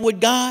I'm right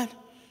with God?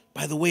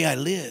 By the way I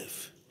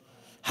live.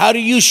 How do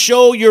you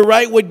show you're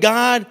right with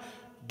God?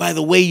 By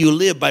the way you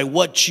live, by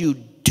what you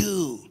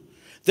do.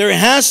 There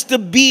has to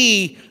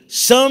be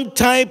some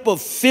type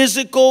of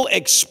physical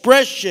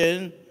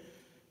expression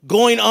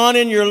going on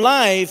in your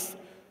life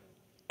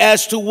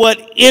as to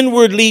what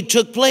inwardly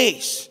took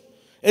place.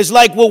 It's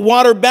like with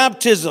water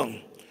baptism.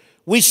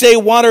 We say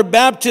water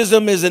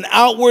baptism is an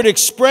outward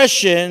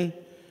expression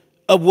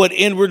of what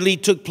inwardly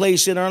took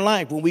place in our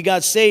life. When we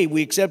got saved,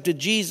 we accepted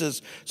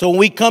Jesus. So when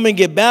we come and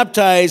get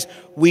baptized,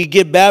 we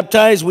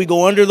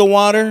go under the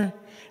water,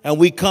 and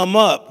we come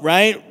up,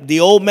 right? The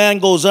old man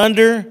goes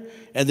under,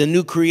 and the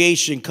new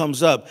creation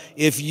comes up.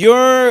 If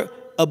you're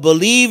a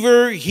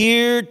believer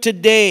here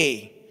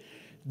today,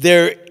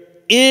 there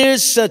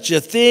is such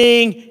a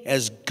thing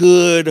as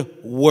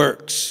good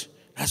works.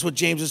 That's what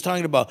James is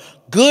talking about.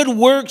 Good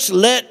works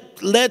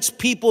lets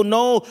people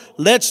know,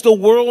 lets the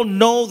world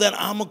know that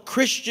I'm a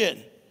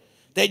Christian,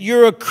 that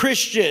you're a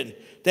Christian,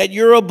 that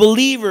you're a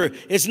believer.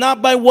 It's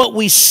not by what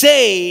we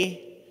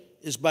say,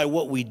 it's by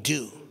what we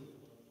do.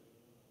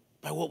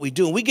 By what we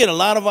do. And we get a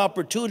lot of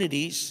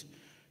opportunities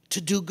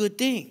to do good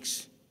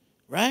things,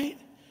 right?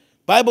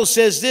 Bible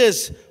says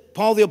this,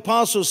 Paul the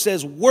Apostle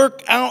says,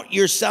 work out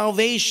your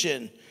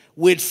salvation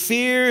with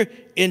fear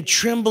and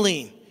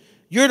trembling.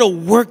 You're to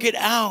work it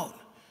out.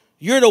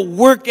 You're to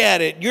work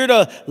at it. You're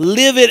to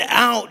live it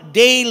out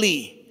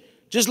daily.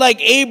 Just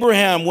like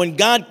Abraham, when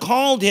God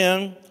called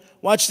him,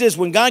 watch this,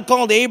 when God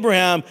called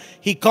Abraham,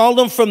 he called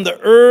him from the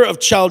Ur of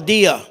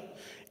Chaldea.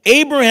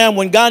 Abraham,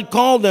 when God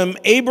called him,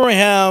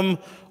 Abraham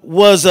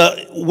was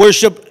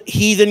worshiped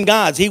heathen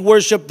gods. He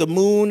worshiped the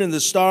moon and the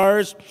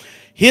stars.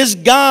 His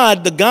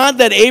God, the God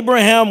that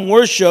Abraham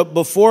worshiped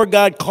before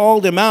God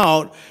called him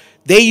out,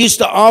 they used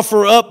to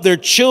offer up their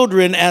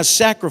children as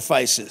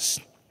sacrifices,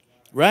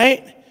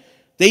 right?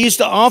 They used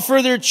to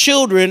offer their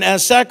children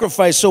as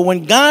sacrifice. So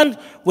when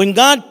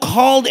God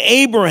called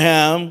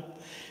Abraham,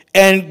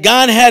 and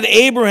God had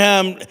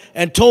Abraham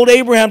and told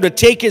Abraham to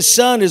take his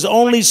son, his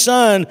only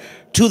son,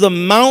 to the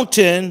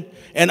mountain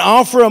and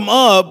offer him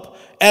up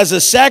as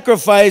a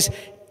sacrifice,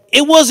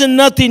 it wasn't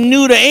nothing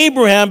new to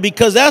Abraham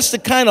because that's the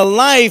kind of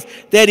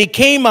life that he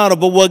came out of.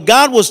 But what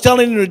God was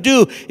telling him to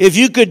do, if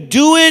you could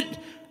do it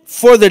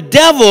for the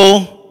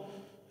devil,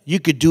 you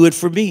could do it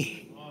for me.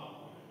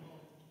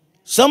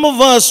 Some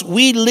of us,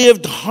 we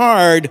lived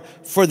hard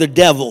for the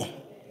devil.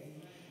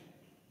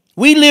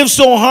 We lived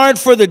so hard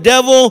for the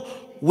devil,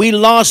 we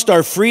lost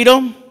our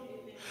freedom.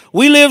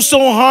 We lived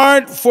so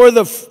hard for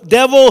the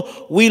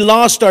devil, we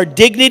lost our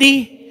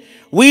dignity.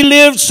 We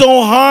lived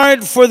so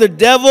hard for the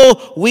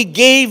devil, we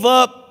gave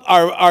up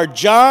our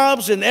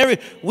jobs and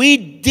we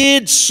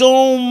did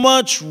so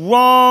much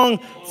wrong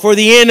for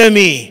the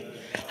enemy.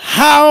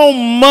 How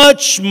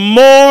much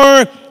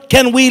more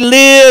can we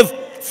live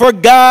for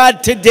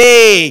God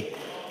today?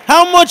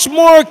 How much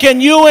more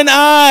can you and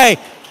I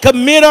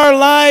commit our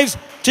lives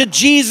to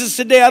Jesus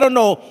today? I don't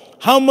know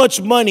how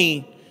much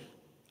money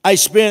I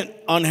spent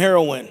on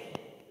heroin.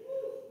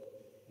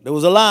 There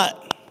was a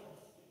lot,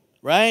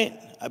 right?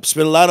 I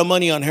spent a lot of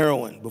money on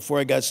heroin before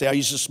I got saved. I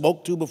used to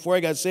smoke too before I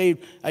got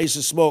saved. I used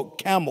to smoke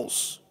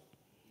Camels,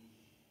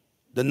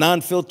 the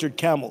non-filtered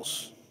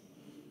Camels.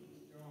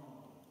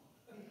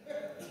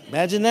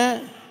 Imagine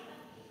that.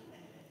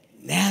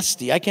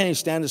 Nasty. I can't even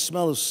stand the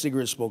smell of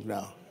cigarette smoke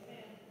now.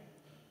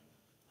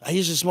 I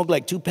used to smoke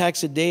like 2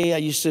 packs a day. I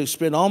used to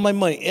spend all my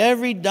money.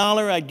 Every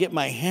dollar I'd get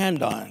my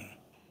hand on.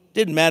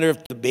 Didn't matter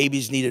if the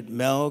babies needed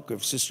milk or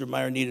if Sister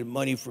Meyer needed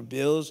money for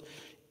bills.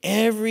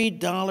 Every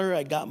dollar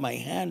I got my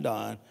hand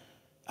on,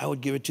 I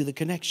would give it to the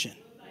connection.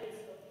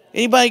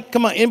 Anybody,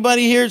 come on,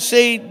 anybody here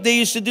say they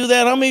used to do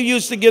that? How many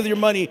used to give your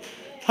money?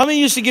 How many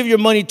used to give your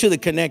money to the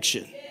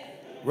connection?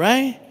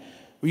 Right?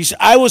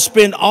 I would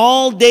spend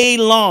all day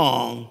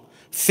long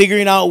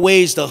figuring out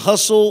ways to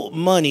hustle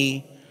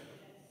money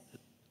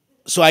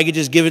so I could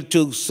just give it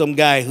to some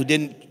guy who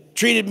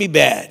treated me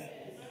bad,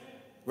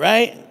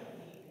 right?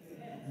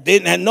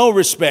 Didn't have no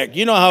respect.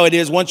 You know how it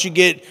is. Once you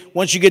get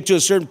to a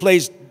certain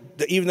place,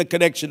 even the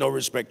connection don't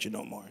respect you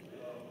no more.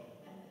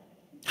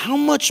 How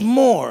much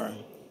more?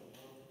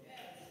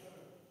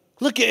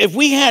 Look, if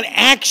we had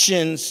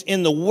actions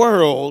in the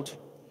world,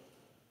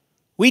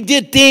 we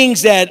did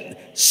things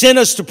that sent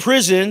us to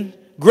prison.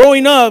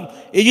 Growing up,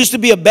 it used to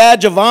be a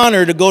badge of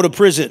honor to go to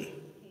prison.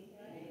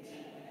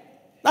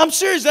 I'm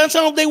serious. That's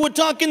how they would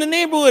talk in the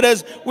neighborhood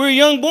as we were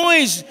young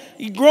boys.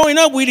 Growing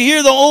up, we'd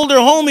hear the older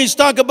homies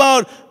talk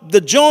about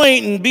the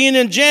joint and being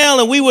in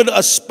jail, and we would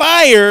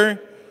aspire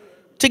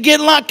to get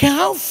locked.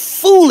 How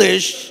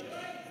foolish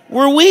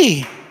were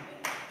we?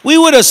 We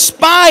would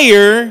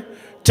aspire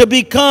to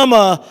become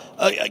a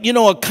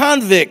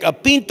convict, a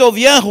pinto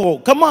viejo.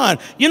 Come on.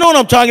 You know what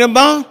I'm talking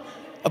about?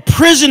 A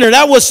prisoner.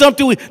 That was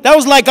something that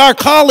was like our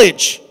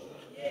college.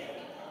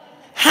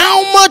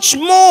 How much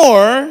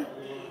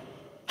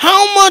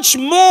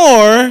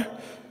more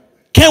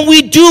can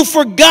we do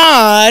for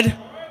God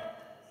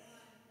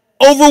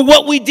over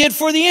what we did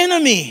for the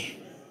enemy?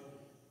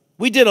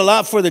 We did a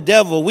lot for the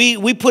devil.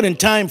 We put in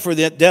time for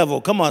that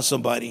devil. Come on,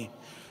 somebody.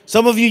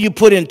 Some of you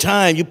put in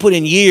time. You put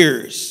in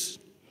years.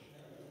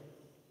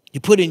 You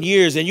put in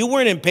years, and you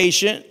weren't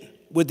impatient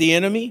with the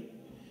enemy.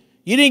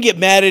 You didn't get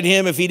mad at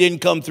him if he didn't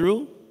come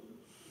through.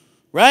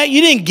 Right?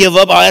 You didn't give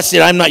up. Oh, that's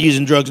it. I'm not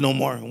using drugs no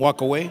more. And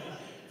walk away.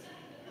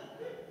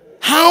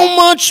 how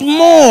much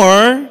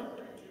more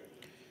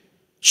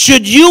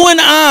should you and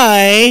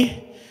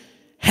I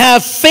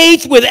have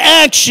faith with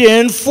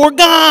action for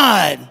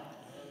God?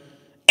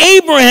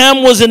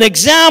 Abraham was an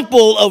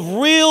example of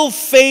real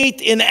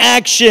faith in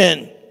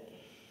action.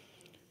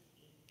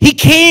 He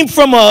came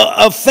from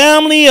a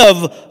family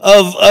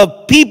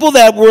of people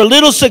that were a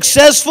little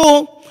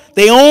successful.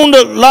 They owned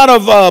a lot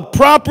of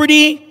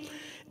property.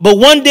 But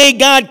one day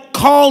God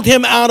called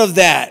him out of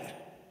that.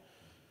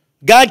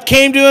 God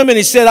came to him and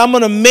he said, I'm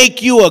going to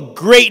make you a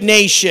great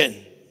nation.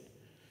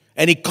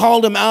 And he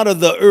called him out of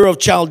the Ur of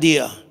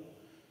Chaldea.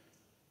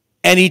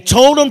 And he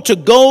told him to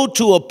go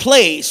to a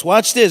place.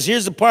 Watch this.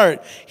 Here's the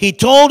part. He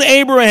told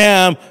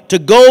Abraham to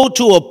go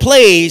to a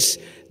place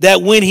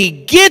that when he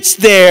gets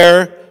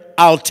there,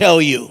 I'll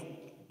tell you.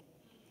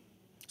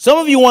 Some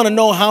of you want to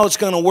know how it's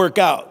going to work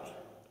out.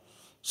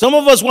 Some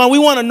of us we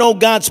want to know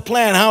God's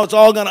plan, how it's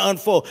all going to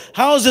unfold.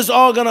 How is this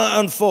all going to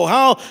unfold?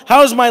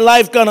 How is my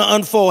life going to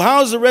unfold?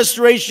 How is the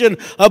restoration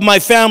of my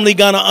family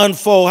going to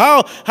unfold?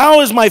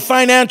 How is my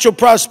financial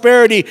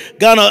prosperity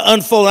going to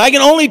unfold? I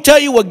can only tell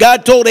you what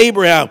God told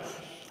Abraham.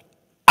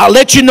 I'll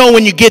let you know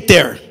when you get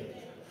there.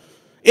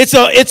 It's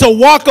a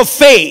walk of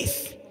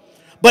faith.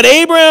 But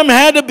Abraham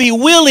had to be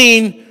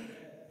willing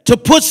to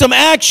put some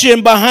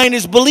action behind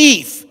his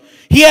belief.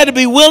 He had to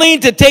be willing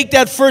to take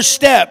that first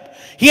step.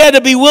 He had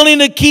to be willing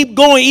to keep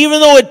going, even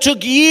though it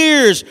took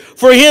years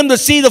for him to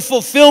see the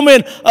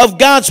fulfillment of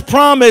God's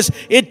promise.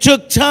 It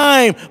took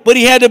time, but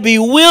he had to be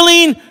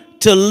willing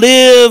to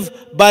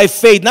live by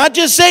faith. Not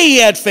just say he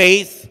had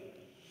faith.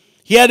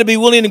 He had to be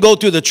willing to go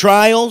through the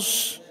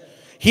trials.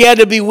 He had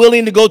to be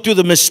willing to go through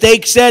the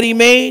mistakes that he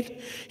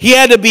made. He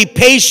had to be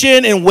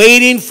patient and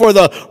waiting for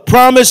the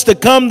promise to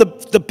come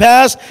to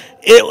pass.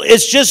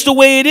 It's just the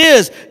way it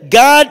is.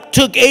 God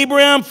took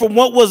Abraham from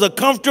what was a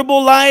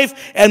comfortable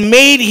life and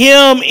made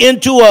him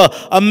into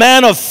a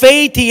man of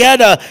faith. He had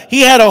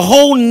a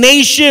whole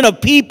nation of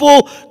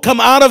people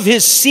come out of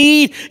his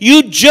seed.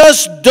 You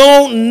just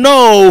don't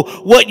know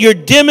what your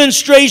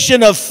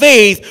demonstration of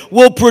faith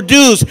will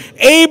produce.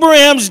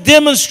 Abraham's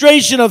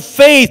demonstration of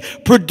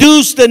faith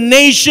produced the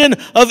nation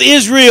of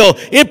Israel.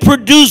 It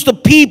produced the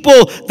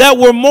people that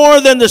were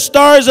more than the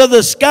stars of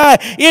the sky.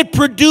 It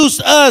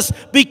produced us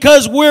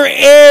because we're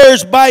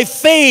heirs by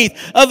faith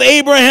of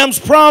Abraham's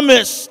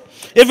promise.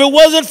 If it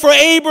wasn't for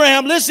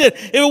Abraham, listen,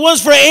 if it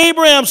was for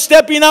Abraham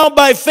stepping out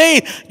by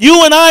faith,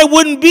 you and I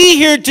wouldn't be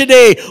here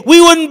today. We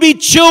wouldn't be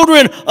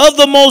children of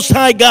the Most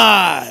High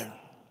God.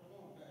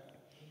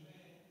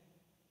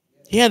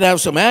 He had to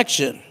have some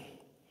action.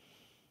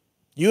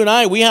 You and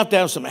I, we have to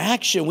have some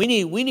action. We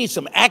need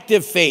some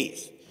active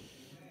faith.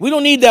 We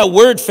don't need that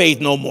word faith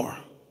no more.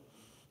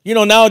 You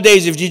know,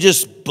 nowadays, if you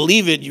just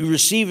believe it, you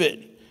receive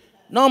it.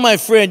 No, my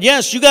friend,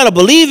 yes, you got to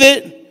believe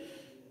it,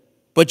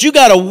 but you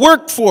got to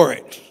work for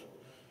it.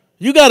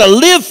 You got to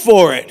live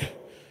for it.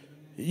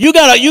 You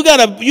got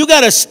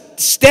to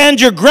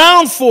stand your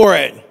ground for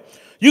it.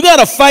 You got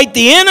to fight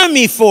the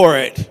enemy for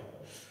it.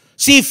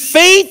 See,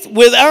 faith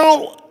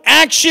without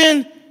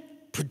action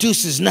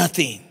produces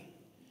nothing.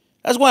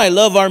 That's why I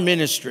love our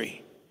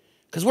ministry,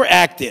 because we're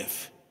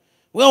active.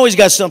 We always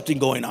got something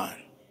going on.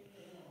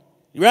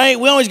 Right?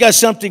 We always got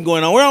something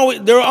going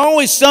on.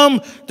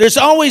 There's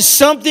always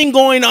something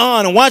going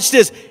on. And watch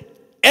this.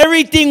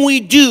 Everything we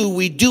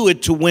do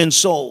it to win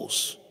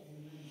souls.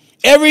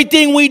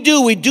 Everything we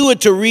do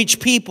it to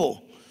reach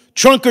people.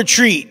 Trunk or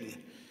treat.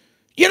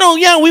 You know,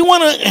 yeah, we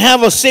want to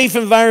have a safe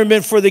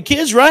environment for the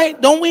kids, right?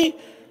 Don't we?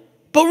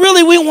 But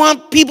really, we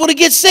want people to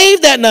get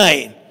saved that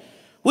night.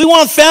 We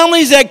want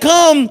families that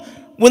come,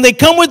 when they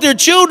come with their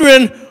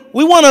children,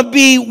 we want to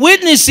be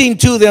witnessing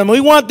to them. We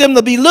want them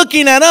to be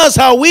looking at us,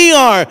 how we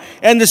are,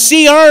 and to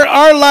see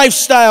our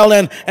lifestyle.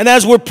 And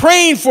as we're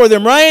praying for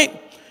them, right?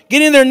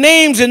 Getting their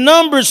names and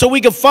numbers so we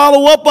can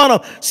follow up on them.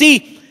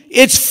 See,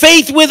 it's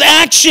faith with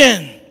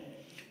action.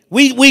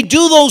 We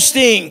do those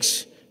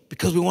things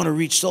because we want to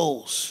reach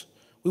souls.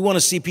 We want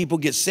to see people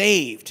get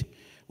saved.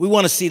 We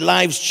want to see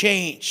lives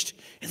changed.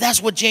 And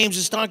that's what James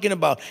is talking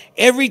about.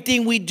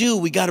 Everything we do,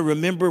 we got to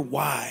remember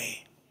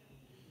why.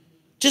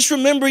 Just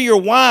remember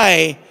your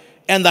why,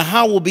 and the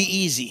how will be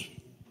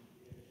easy.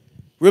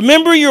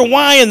 Remember your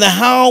why, and the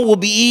how will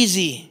be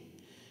easy.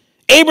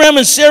 Abraham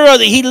and Sarah,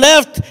 he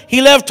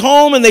left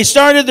home, and they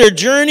started their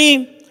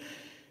journey.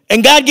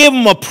 And God gave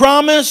them a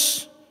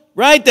promise,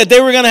 right, that they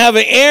were going to have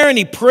an heir. And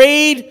he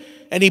prayed,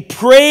 and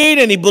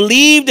he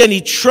believed, and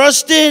he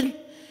trusted.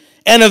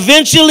 And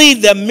eventually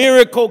the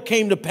miracle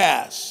came to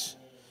pass.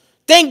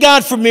 Thank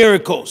God for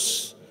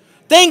miracles.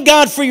 Thank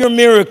God for your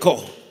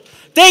miracle.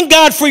 Thank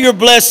God for your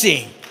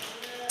blessing.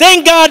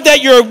 Thank God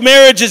that your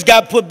marriages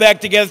got put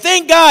back together.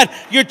 Thank God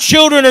your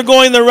children are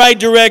going the right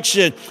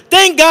direction.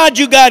 Thank God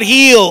you got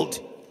healed.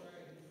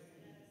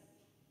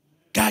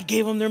 God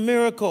gave them their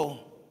miracle.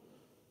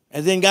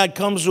 And then God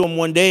comes to them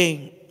one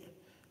day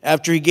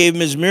after he gave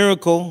him his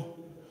miracle.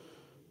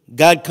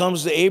 God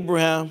comes to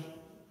Abraham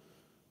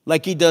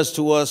like he does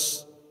to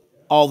us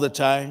all the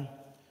time.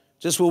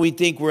 Just when we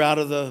think we're out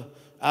of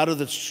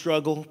the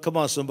struggle. Come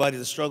on, somebody,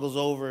 the struggle's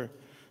over.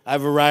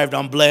 I've arrived,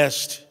 I'm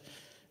blessed.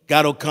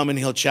 God will come and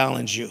he'll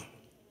challenge you.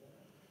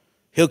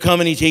 He'll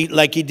come and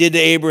like he did to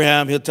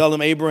Abraham, he'll tell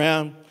him,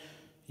 Abraham,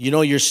 you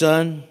know your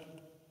son?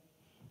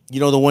 You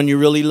know the one you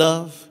really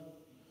love?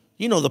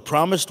 You know the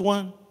promised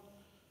one?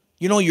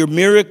 You know your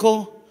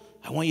miracle?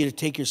 I want you to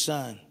take your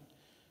son.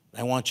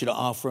 I want you to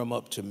offer him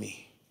up to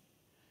me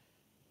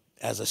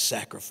as a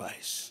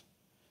sacrifice.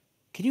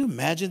 Can you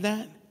imagine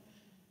that?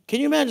 Can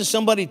you imagine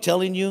somebody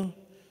telling you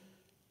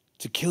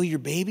to kill your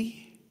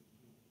baby?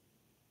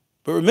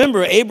 But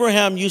remember,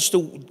 Abraham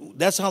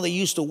that's how they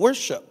used to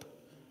worship.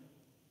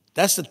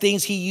 That's the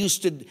things he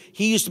used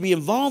to be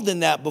involved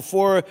in that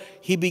before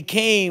he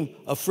became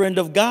a friend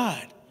of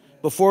God,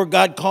 before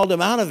God called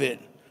him out of it.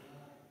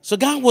 So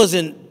God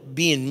wasn't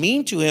being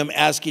mean to him,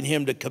 asking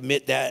him to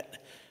commit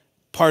that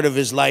part of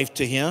his life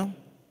to him.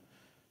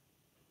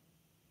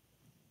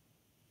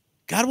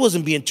 God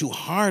wasn't being too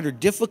hard or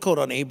difficult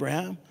on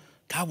Abraham.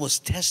 God was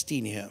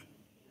testing him.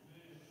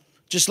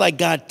 Just like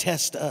God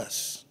tests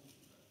us.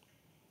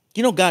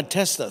 You know God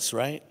tests us,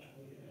 right?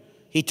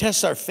 He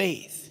tests our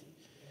faith.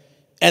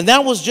 And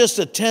that was just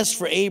a test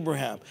for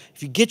Abraham.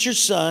 If you get your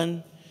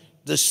son,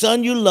 the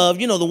son you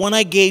love, you know, the one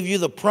I gave you,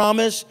 the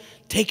promise,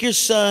 take your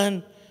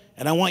son,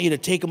 and I want you to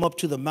take him up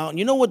to the mountain.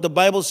 You know what the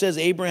Bible says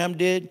Abraham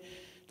did?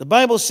 The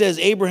Bible says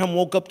Abraham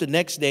woke up the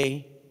next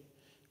day,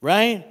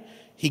 right?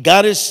 He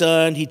got his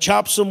son, he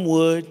chopped some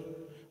wood,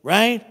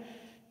 right?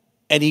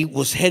 And he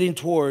was heading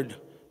toward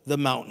the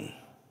mountain.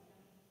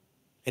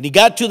 And he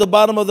got to the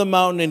bottom of the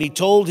mountain and he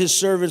told his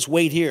servants,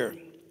 wait here.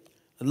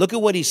 And look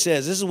at what he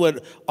says. This is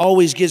what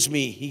always gets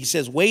me. He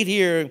says, wait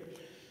here.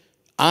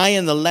 I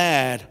and the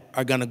lad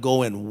are going to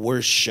go and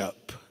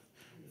worship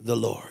the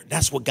Lord.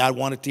 That's what God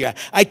wanted to hear.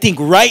 I think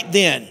right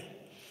then,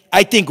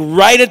 I think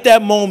right at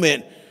that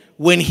moment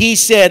when he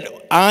said,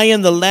 I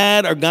and the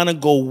lad are going to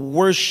go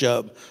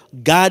worship,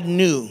 God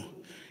knew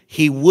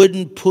he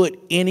wouldn't put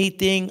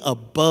anything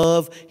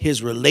above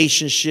his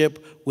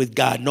relationship with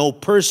God. No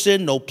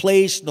person, no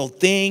place, no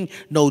thing,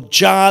 no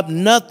job,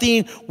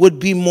 nothing would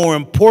be more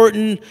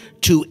important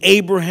to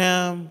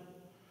Abraham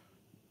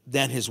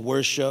than his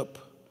worship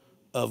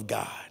of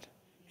God.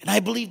 And I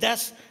believe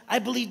that's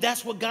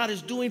what God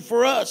is doing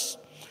for us.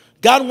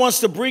 God wants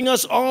to bring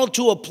us all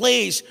to a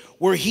place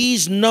where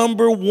he's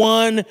number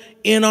one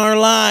in our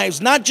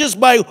lives. Not just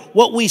by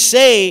what we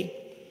say,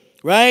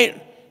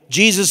 right?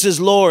 Jesus is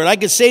Lord. I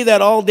could say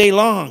that all day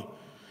long.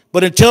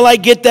 But until I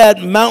get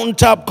that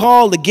mountaintop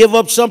call to give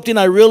up something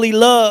I really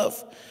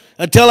love,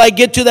 until I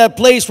get to that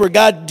place where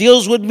God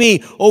deals with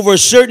me over a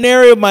certain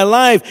area of my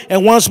life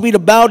and wants me to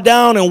bow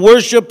down and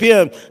worship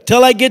him,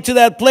 till I get to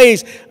that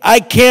place, I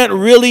can't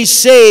really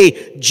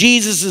say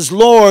Jesus is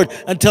Lord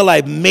until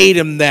I've made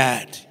him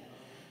that.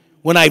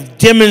 When I've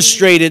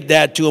demonstrated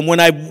that to him, when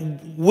I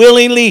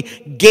willingly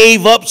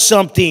gave up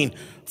something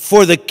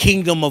for the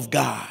kingdom of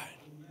God.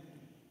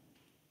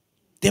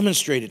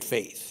 Demonstrated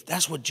faith.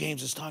 That's what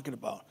James is talking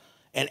about.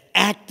 An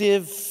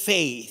active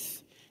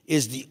faith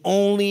is the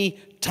only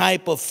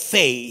type of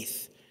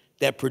faith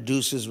that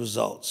produces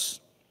results.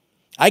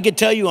 I can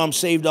tell you I'm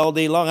saved all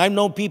day long.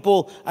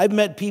 I've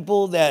met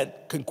people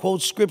that can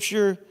quote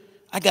scripture.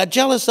 I got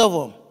jealous of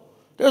them.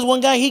 There's one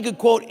guy, he could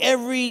quote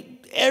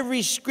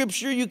every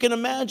scripture you can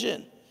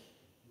imagine.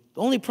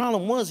 The only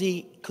problem was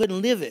he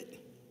couldn't live it.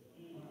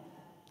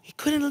 He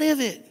couldn't live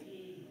it.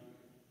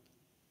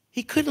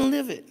 He couldn't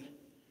live it.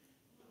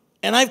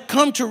 And I've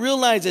come to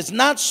realize it's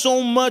not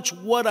so much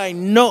what I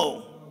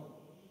know,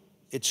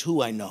 it's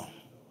who I know.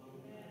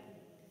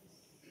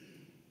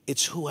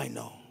 It's who I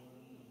know.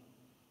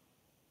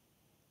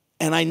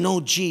 And I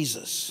know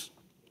Jesus.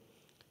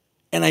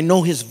 And I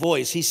know his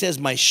voice. He says,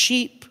 my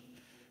sheep,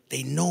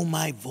 they know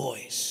my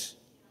voice.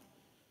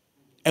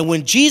 And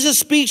when Jesus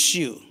speaks to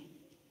you,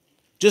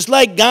 just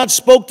like God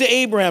spoke to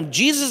Abraham,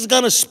 Jesus is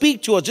going to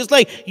speak to us. Just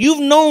like you've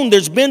known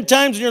there's been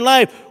times in your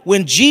life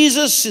when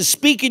Jesus is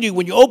speaking to you,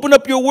 when you open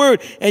up your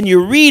word and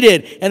you read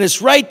it and it's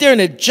right there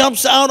and it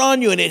jumps out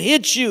on you and it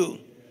hits you.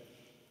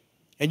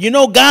 And you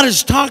know God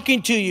is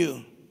talking to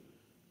you.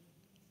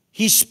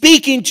 He's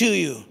speaking to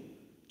you.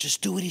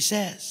 Just do what he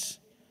says.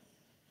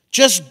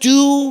 Just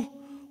do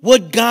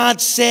what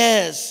God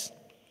says.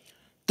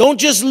 Don't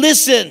just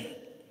listen.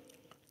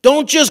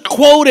 Don't just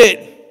quote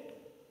it.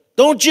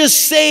 Don't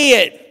just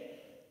say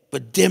it,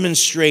 but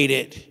demonstrate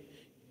it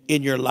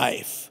in your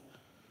life.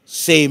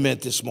 Say amen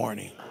this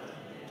morning.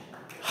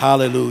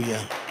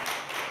 Hallelujah.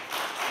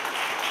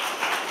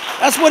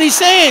 That's what he's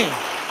saying.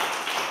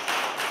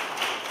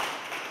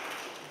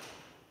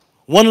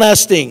 One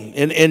last thing.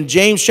 In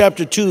James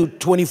chapter 2,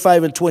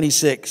 25 and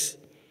 26.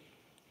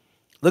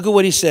 Look at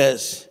what he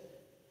says.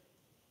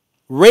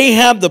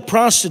 Rahab the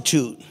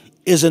prostitute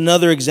is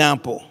another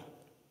example.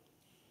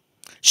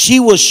 She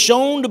was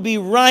shown to be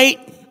right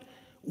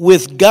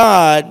with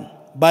God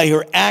by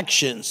her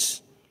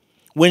actions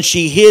when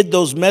she hid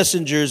those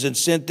messengers and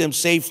sent them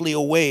safely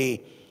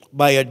away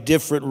by a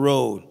different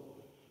road.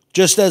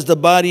 Just as the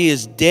body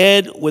is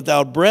dead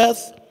without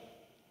breath,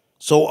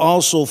 so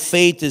also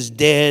faith is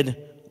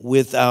dead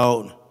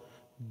without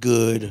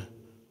good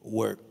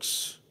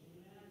works.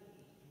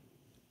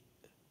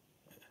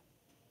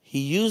 he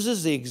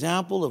uses the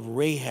example of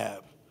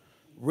Rahab.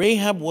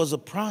 Rahab was a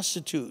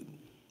prostitute.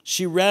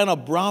 She ran a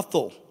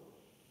brothel.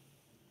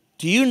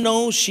 Do you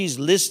know she's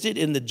listed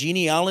in the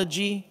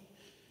genealogy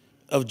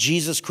of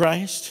Jesus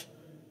Christ?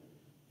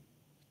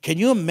 Can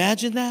you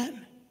imagine that?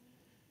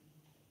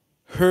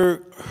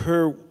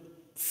 Her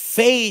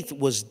faith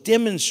was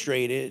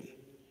demonstrated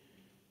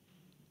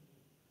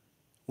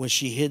when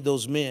she hid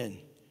those men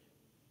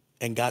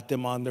and got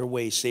them on their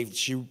way safe.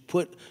 She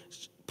put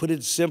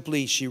it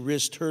simply, she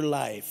risked her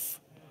life.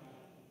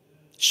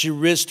 She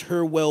risked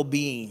her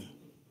well-being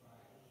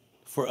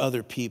for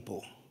other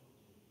people.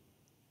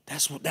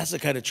 That's the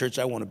kind of church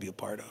I want to be a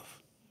part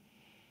of.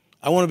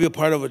 I want to be a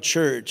part of a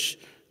church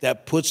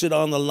that puts it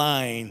on the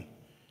line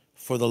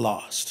for the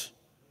lost.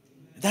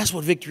 That's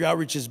what Victory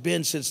Outreach has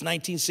been since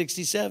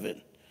 1967.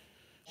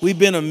 We've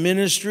been a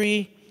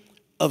ministry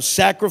of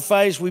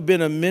sacrifice. We've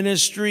been a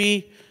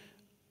ministry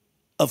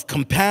of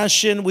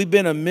compassion. We've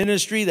been a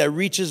ministry that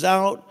reaches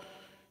out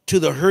to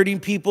the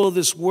hurting people of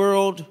this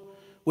world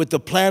with the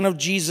plan of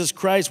Jesus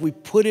Christ. We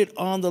put it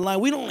on the line.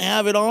 We don't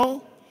have it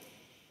all.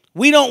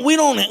 We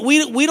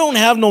don't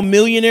have no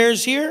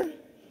millionaires here,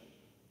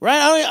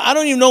 right? I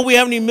don't even know if we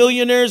have any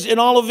millionaires in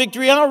all of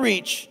Victory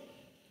Outreach.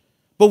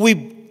 But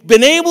we've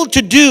been able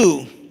to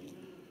do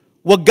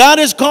what God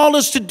has called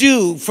us to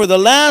do for the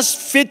last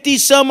 50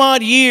 some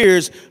odd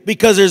years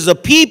because there's a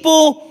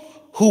people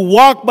who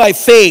walk by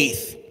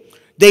faith.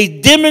 They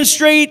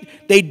demonstrate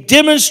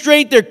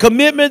their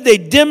commitment, they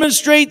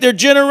demonstrate their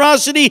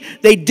generosity,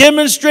 they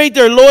demonstrate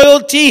their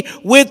loyalty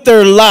with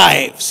their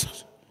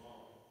lives.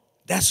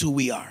 That's who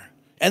we are.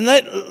 And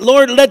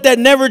Lord, let that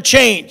never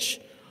change.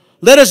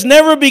 Let us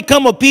never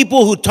become a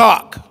people who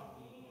talk,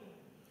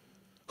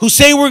 who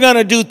say we're going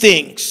to do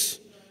things,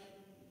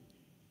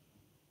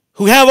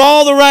 who have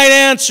all the right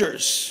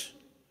answers,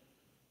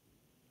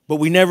 but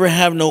we never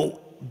have no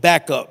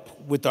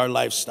backup with our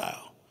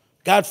lifestyle.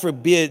 God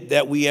forbid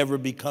that we ever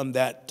become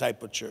that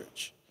type of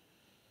church.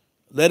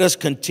 Let us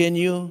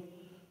continue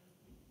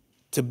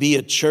to be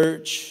a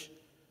church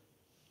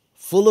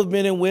full of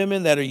men and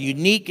women that are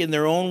unique in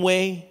their own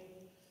way,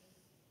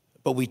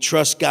 but we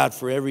trust God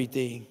for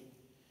everything.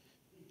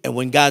 And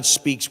when God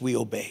speaks, we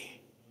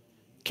obey.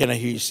 Can I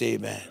hear you say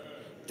amen?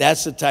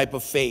 That's the type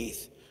of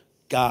faith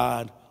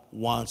God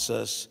wants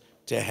us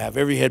to have.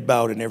 Every head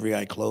bowed and every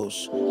eye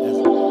closed.